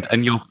around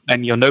and your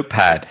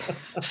notepad.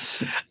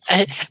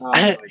 Oh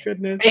my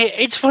goodness!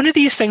 It's one of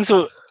these things.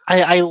 Though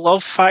I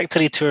love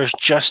factory tours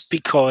just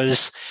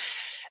because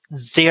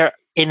they're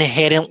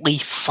inherently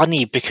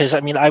funny. Because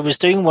I mean, I was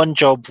doing one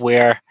job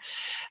where.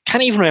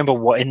 Can't even remember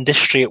what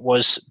industry it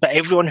was, but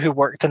everyone who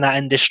worked in that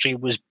industry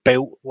was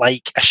built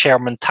like a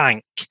Sherman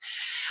tank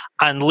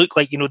and looked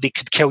like, they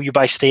could kill you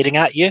by staring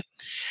at you.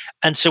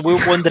 And so we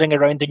were wandering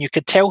around and you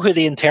could tell who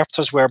the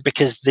interpreters were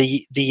because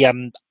the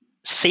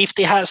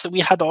safety hats that we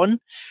had on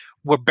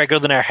were bigger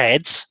than our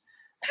heads.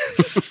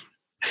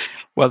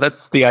 Well,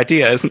 that's the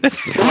idea, isn't it?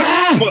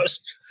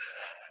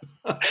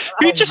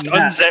 Who just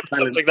unzipped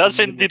something? That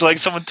sounded like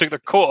someone took their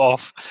coat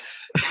off.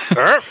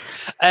 But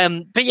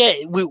yeah,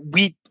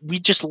 we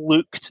just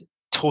looked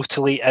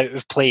totally out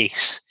of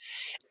place,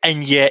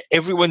 and yet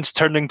everyone's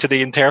turning to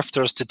the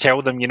interpreters to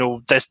tell them,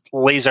 this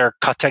laser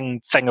cutting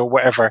thing or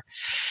whatever.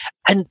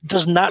 And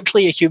there's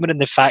naturally a humour in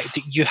the fact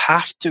that you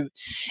have to,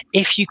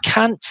 if you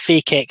can't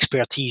fake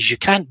expertise, you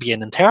can't be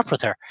an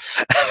interpreter.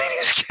 I mean,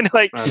 it's kind of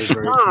like,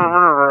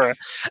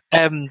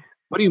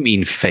 what do you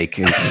mean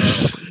fake?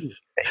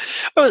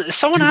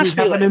 Someone asked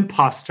me, an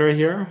imposter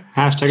here?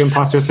 Hashtag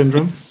imposter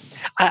syndrome.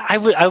 I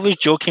was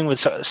joking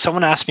with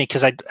someone asked me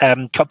because a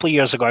couple of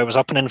years ago I was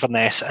up in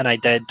Inverness and I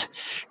did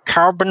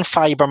carbon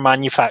fiber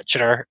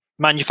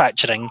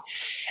manufacturing,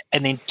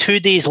 and then 2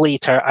 days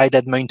later I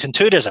did mountain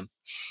tourism.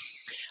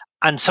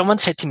 And someone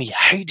said to me,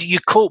 "How do you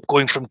cope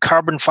going from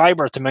carbon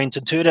fiber to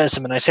mountain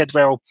tourism?" And I said,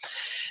 "Well,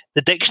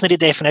 the dictionary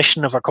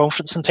definition of a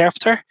conference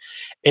interpreter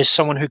is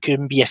someone who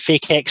can be a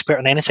fake expert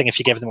on anything if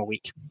you give them a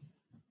week."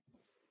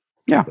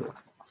 Yeah.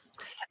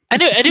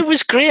 And it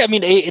was great. I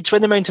mean, it's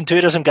when the mountain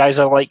tourism guys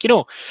are like,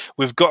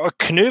 we've got a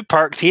canoe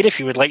parked here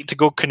if you would like to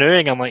go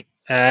canoeing. I'm like,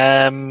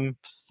 no.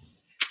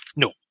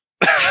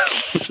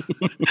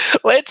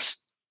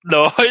 Let's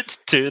not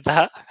do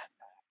that.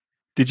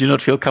 Did you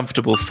not feel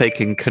comfortable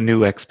faking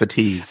canoe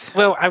expertise?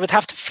 Well, I would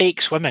have to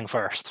fake swimming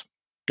first.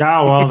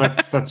 Oh, well,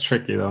 that's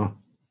tricky though.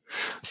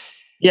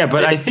 Yeah,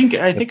 but I think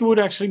it would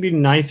actually be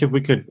nice if we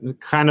could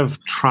kind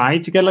of try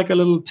to get like a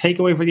little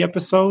takeaway for the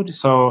episode.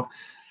 So,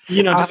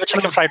 I'll have a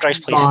chicken fried rice,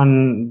 please.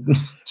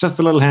 Just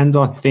a little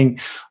hands-on thing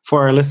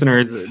for our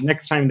listeners.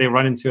 Next time they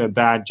run into a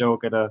bad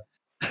joke at a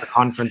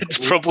conference, it's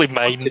probably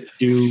mine.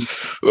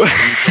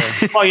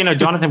 Well,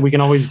 Jonathan, we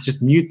can always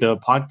just mute the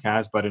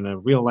podcast, but in a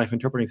real-life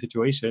interpreting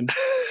situation,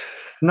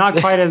 not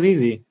quite as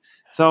easy.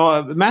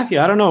 So, Matthew,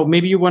 I don't know.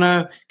 Maybe you want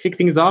to kick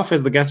things off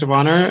as the guest of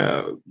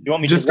honor. You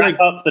want me to wrap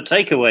up the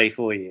takeaway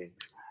for you?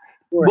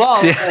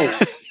 Well,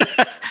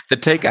 the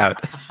takeout.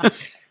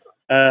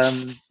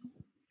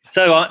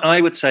 So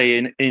I would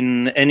say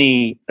in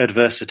any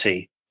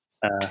adversity,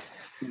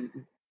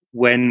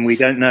 when we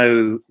don't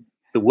know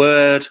the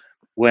word,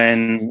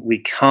 when we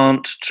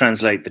can't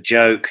translate the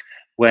joke,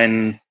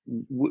 when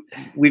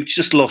we've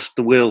just lost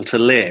the will to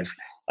live,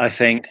 I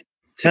think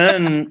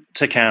turn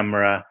to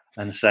camera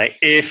and say,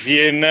 "If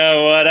you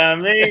know what I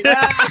mean."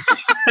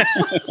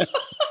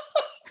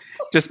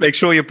 Just make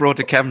sure you brought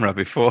a camera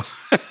before.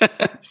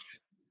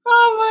 Oh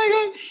my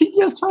God, he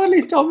just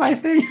totally stole my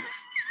thing.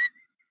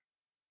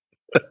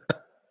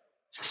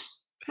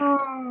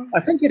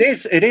 I think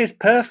it is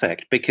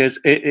perfect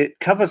because it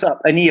covers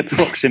up any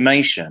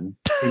approximation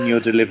in your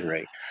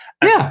delivery.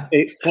 Yeah.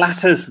 It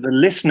flatters the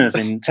listener's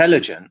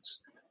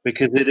intelligence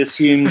because it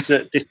assumes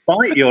that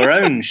despite your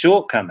own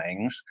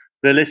shortcomings,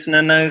 the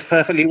listener knows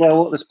perfectly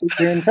well what the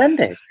speaker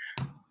intended.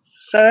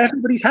 So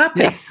everybody's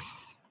happy. Yes.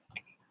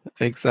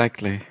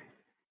 Exactly.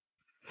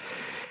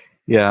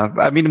 Yeah.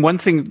 I mean, one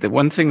thing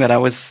that I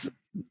was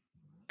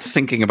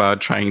thinking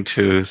about trying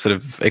to sort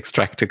of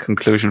extract a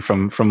conclusion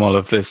from all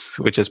of this,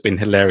 which has been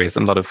hilarious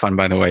and a lot of fun,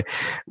 by the way,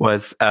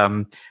 was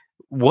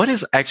what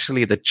is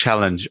actually the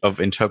challenge of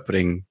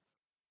interpreting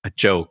a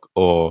joke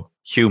or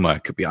humor?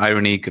 It could be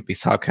irony, could be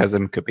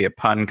sarcasm, could be a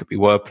pun, could be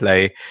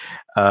wordplay.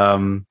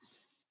 I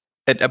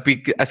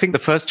think the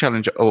first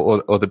challenge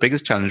or the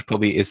biggest challenge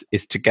probably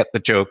is to get the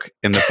joke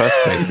in the first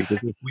place,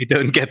 because if we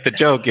don't get the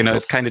joke,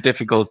 it's kind of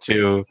difficult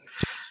to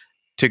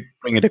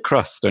bring it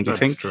across, don't you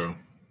think? That's true.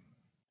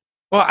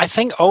 Well, I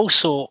think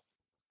also,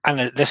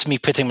 and this is me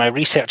putting my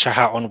researcher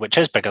hat on, which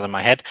is bigger than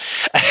my head,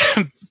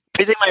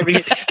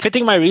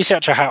 putting my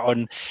researcher hat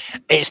on,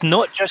 it's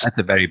not just... That's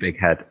a very big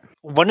head.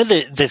 One of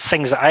the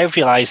things that I've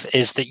realised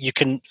is that you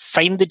can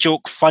find the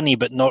joke funny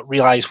but not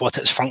realise what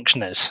its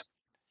function is.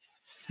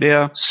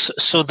 Yeah.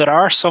 So there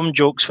are some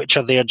jokes which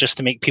are there just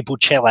to make people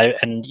chill out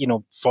and,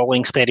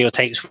 following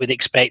stereotypes, we'd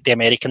expect the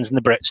Americans and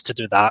the Brits to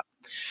do that.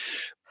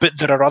 But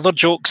there are other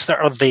jokes that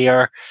are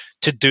there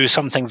to do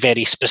something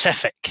very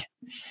specific.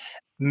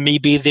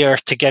 Maybe they're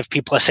to give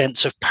people a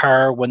sense of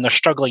power when they're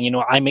struggling.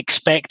 I'm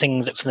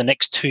expecting that for the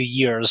next 2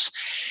 years,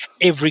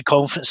 every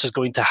conference is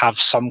going to have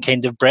some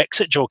kind of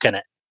Brexit joke in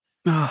it.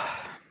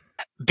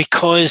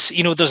 Because,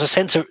 there's a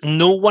sense of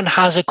no one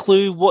has a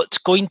clue what's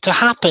going to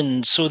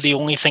happen. So the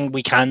only thing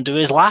we can do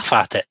is laugh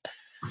at it.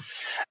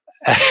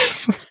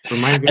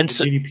 Reminds me of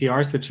the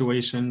GDPR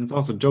situation. It's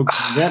also jokes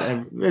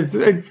that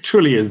it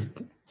truly is.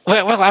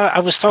 Well, I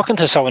was talking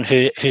to someone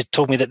who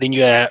told me that they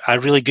knew a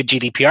really good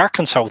GDPR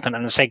consultant,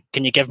 and I said,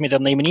 "Can you give me their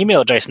name and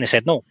email address?" And they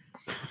said, "No."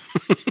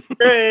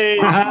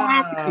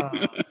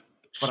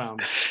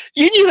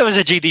 You knew there was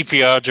a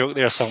GDPR joke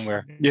there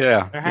somewhere.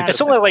 Yeah, it's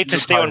only like to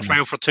stay on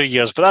file for 2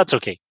 years, but that's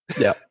okay.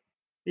 Yeah,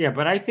 yeah.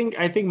 But I think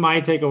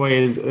my takeaway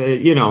is,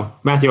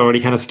 Matthew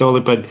already kind of stole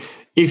it, but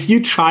if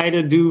you try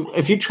to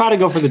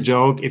go for the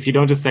joke, if you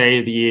don't just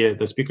say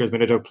the speaker has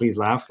made a joke, please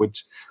laugh,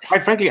 which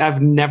quite frankly I've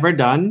never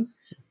done.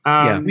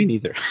 Yeah, me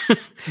neither.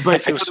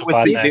 But it was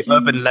the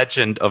urban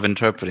legend of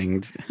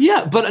interpreting.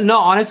 Yeah, but no,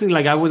 honestly,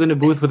 I was in a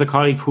booth with a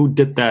colleague who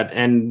did that,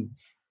 and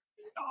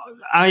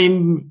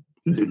I'm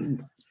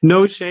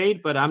no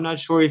shade, but I'm not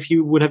sure if he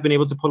would have been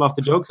able to pull off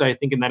the jokes. I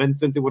think in that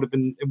instance, it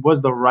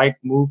was the right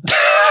move.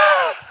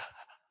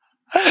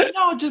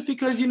 No, just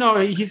because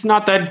he's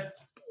not that.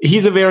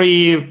 He's a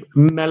very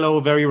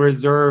mellow, very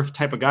reserved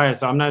type of guy,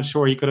 so I'm not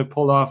sure he could have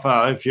pulled off.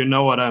 If you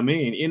know what I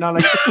mean, it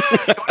would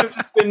have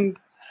just been.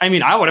 I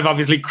mean, I would have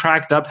obviously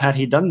cracked up had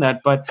he done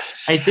that, but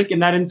I think in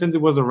that instance,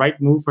 it was the right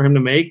move for him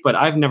to make, but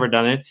I've never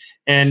done it.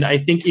 And I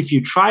think if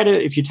you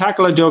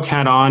tackle a joke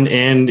head on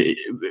and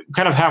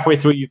kind of halfway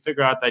through, you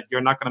figure out that you're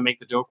not going to make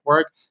the joke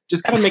work,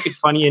 just kind of make it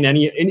funny in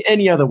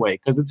any other way.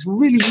 Because it's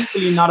really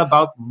usually not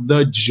about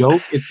the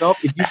joke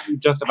itself. It's usually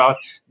just about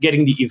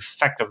getting the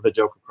effect of the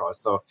joke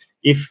across. So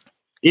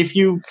if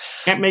you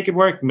can't make it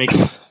work, make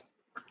it.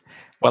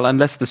 Well,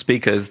 unless the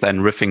speaker is then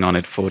riffing on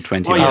it for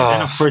 20 minutes. Yeah,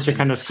 then of course you're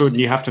kind of screwed and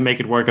you have to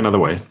make it work another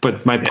way.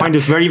 But my point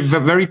is very,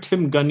 very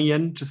Tim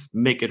Gunnian. Just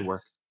make it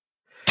work.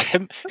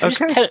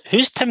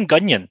 Who's Tim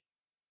Gunnian?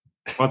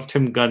 Well, it's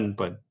Tim Gunn,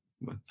 but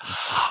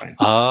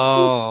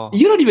oh.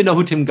 You don't even know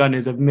who Tim Gunn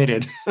is, admit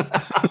it.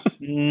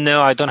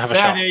 No, I don't have a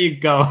shot. There you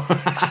go.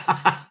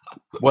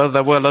 Well,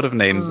 there were a lot of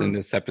names in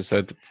this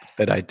episode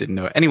that I didn't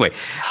know. Anyway,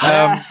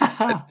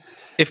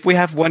 if we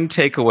have one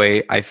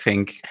takeaway, I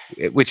think,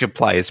 which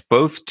applies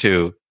both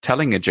to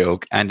telling a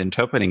joke and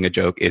interpreting a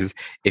joke, is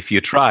if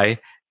you try,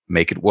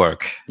 make it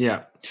work.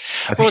 Yeah.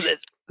 Well,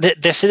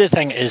 this is the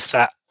thing is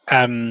that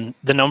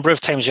the number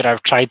of times that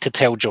I've tried to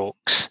tell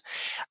jokes,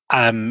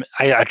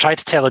 I tried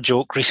to tell a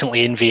joke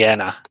recently in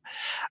Vienna,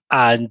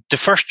 and the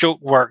first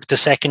joke worked. The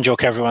second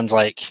joke, everyone's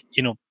like,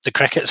 the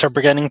crickets are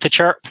beginning to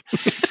chirp.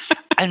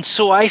 And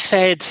so I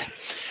said,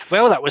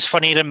 well, that was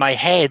funnier in my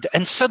head.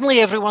 And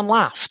suddenly everyone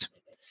laughed.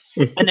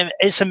 And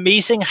it's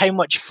amazing how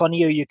much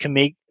funnier you can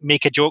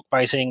make a joke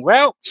by saying,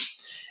 well,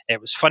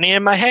 it was funny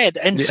in my head.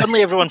 And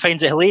suddenly everyone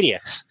finds it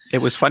hilarious. It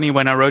was funny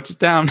when I wrote it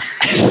down.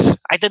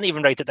 I didn't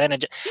even write it down.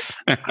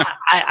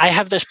 I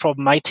have this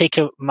problem. My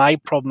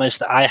problem is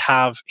that I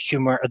have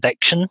humor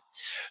addiction.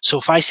 So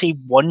if I say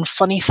one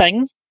funny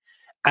thing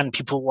and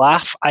people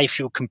laugh, I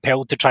feel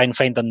compelled to try and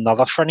find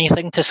another funny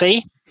thing to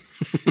say.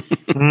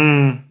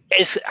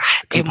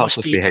 It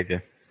must be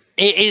behavior.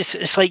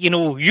 It's like,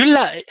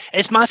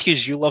 it's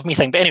Matthew's "you love me"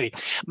 thing. But anyway,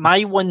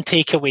 my one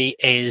takeaway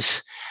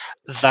is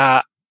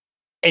that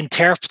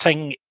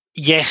interpreting,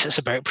 yes, it's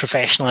about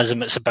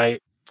professionalism, it's about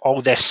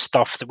all this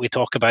stuff that we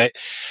talk about,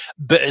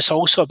 but it's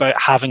also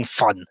about having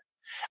fun.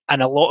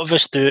 And a lot of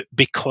us do it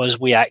because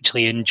we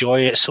actually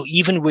enjoy it. So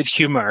even with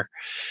humor,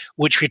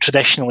 which we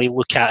traditionally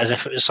look at as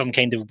if it was some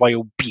kind of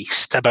wild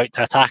beast about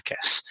to attack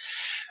us,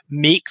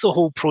 make the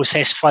whole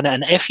process fun.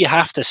 And if you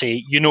have to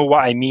say, you know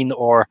what I mean,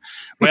 or,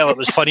 well, it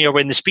was funnier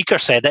when the speaker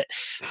said it,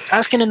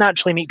 that's going to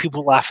naturally make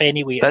people laugh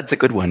anyway. That's a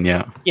good one,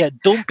 yeah. Yeah,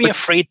 don't be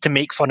afraid to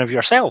make fun of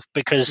yourself,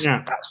 because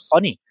that's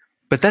funny.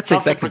 But that's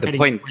exactly the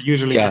point.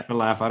 Usually gets a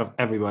laugh out of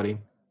everybody.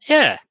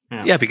 Yeah.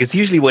 Yeah, because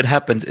usually what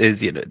happens is,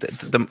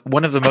 the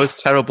one of the most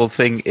terrible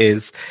thing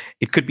is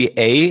it could be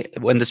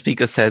when the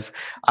speaker says,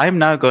 I'm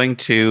now going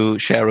to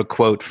share a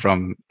quote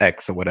from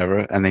X or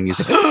whatever, and then you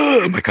say,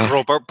 oh my God.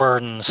 Robert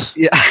Burns.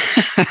 Yeah.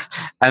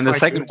 And the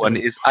second one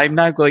is, I'm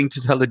now going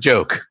to tell a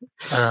joke.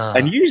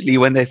 And usually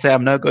when they say,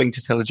 I'm now going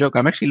to tell a joke,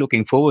 I'm actually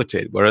looking forward to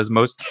it. Whereas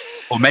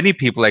many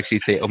people actually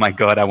say, oh my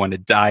God, I want to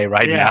die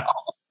right now.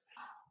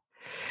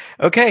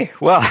 Okay,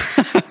 well,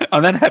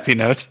 on that happy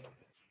note,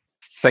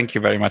 thank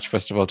you very much,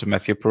 first of all, to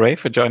Matthew Perret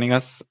for joining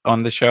us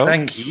on the show.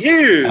 Thank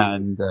you.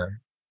 And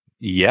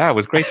it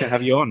was great to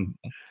have you on.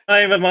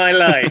 Time of my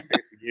life,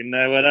 if you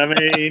know what I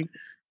mean.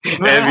 If you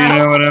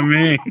know what I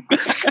mean.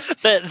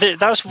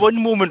 That's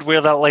one moment where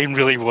that line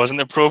really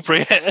wasn't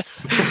appropriate.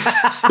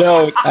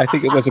 No, I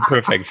think it was a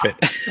perfect fit.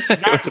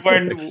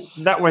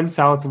 That went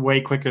south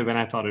way quicker than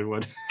I thought it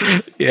would.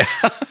 Yeah.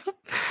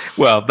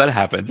 Well, that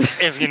happens.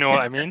 If you know what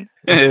I mean.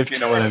 If you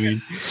know what I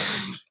mean.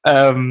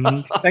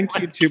 Thank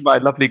you to my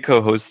lovely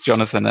co-hosts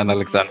Jonathan and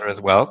Alexander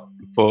as well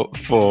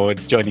for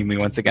joining me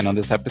once again on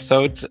this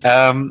episode.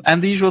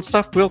 And the usual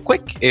stuff real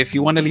quick. If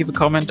you want to leave a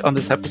comment on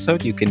this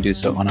episode, you can do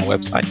so on our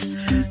website,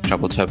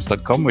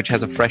 troubleturps.com, which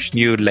has a fresh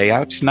new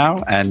layout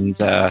now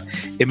and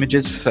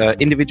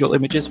individual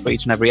images for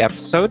each and every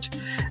episode.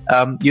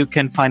 You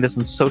can find us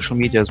on social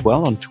media as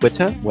well. On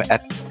Twitter, we're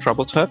at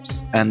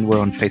TroubleTurps, and we're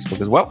on Facebook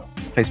as well.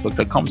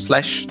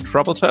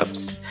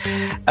 Facebook.com/TroubleTurps.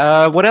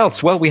 What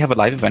else? Well, we have a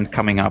live event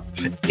coming up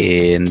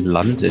in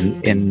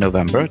London in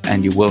November,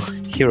 and you will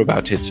hear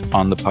about it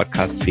on the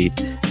podcast feed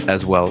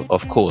as well,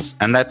 of course.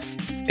 And that's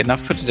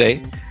enough for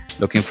today.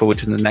 Looking forward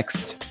to the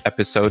next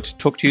episode.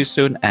 Talk to you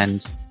soon,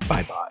 and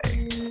bye-bye.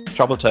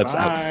 TroubleTurps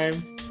out.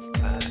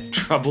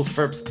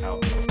 TroubleTurps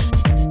out.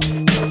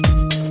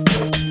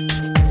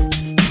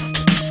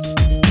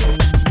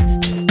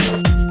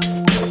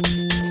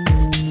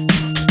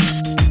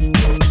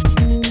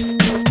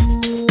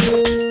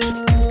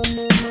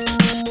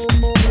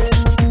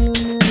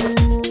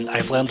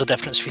 Learned the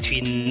difference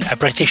between a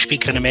British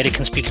speaker, an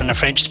American speaker, and a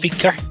French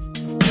speaker.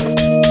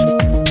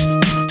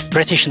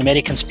 British and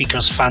American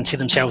speakers fancy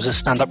themselves as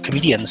stand-up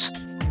comedians.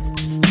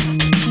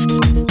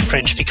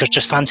 French speakers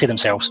just fancy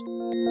themselves.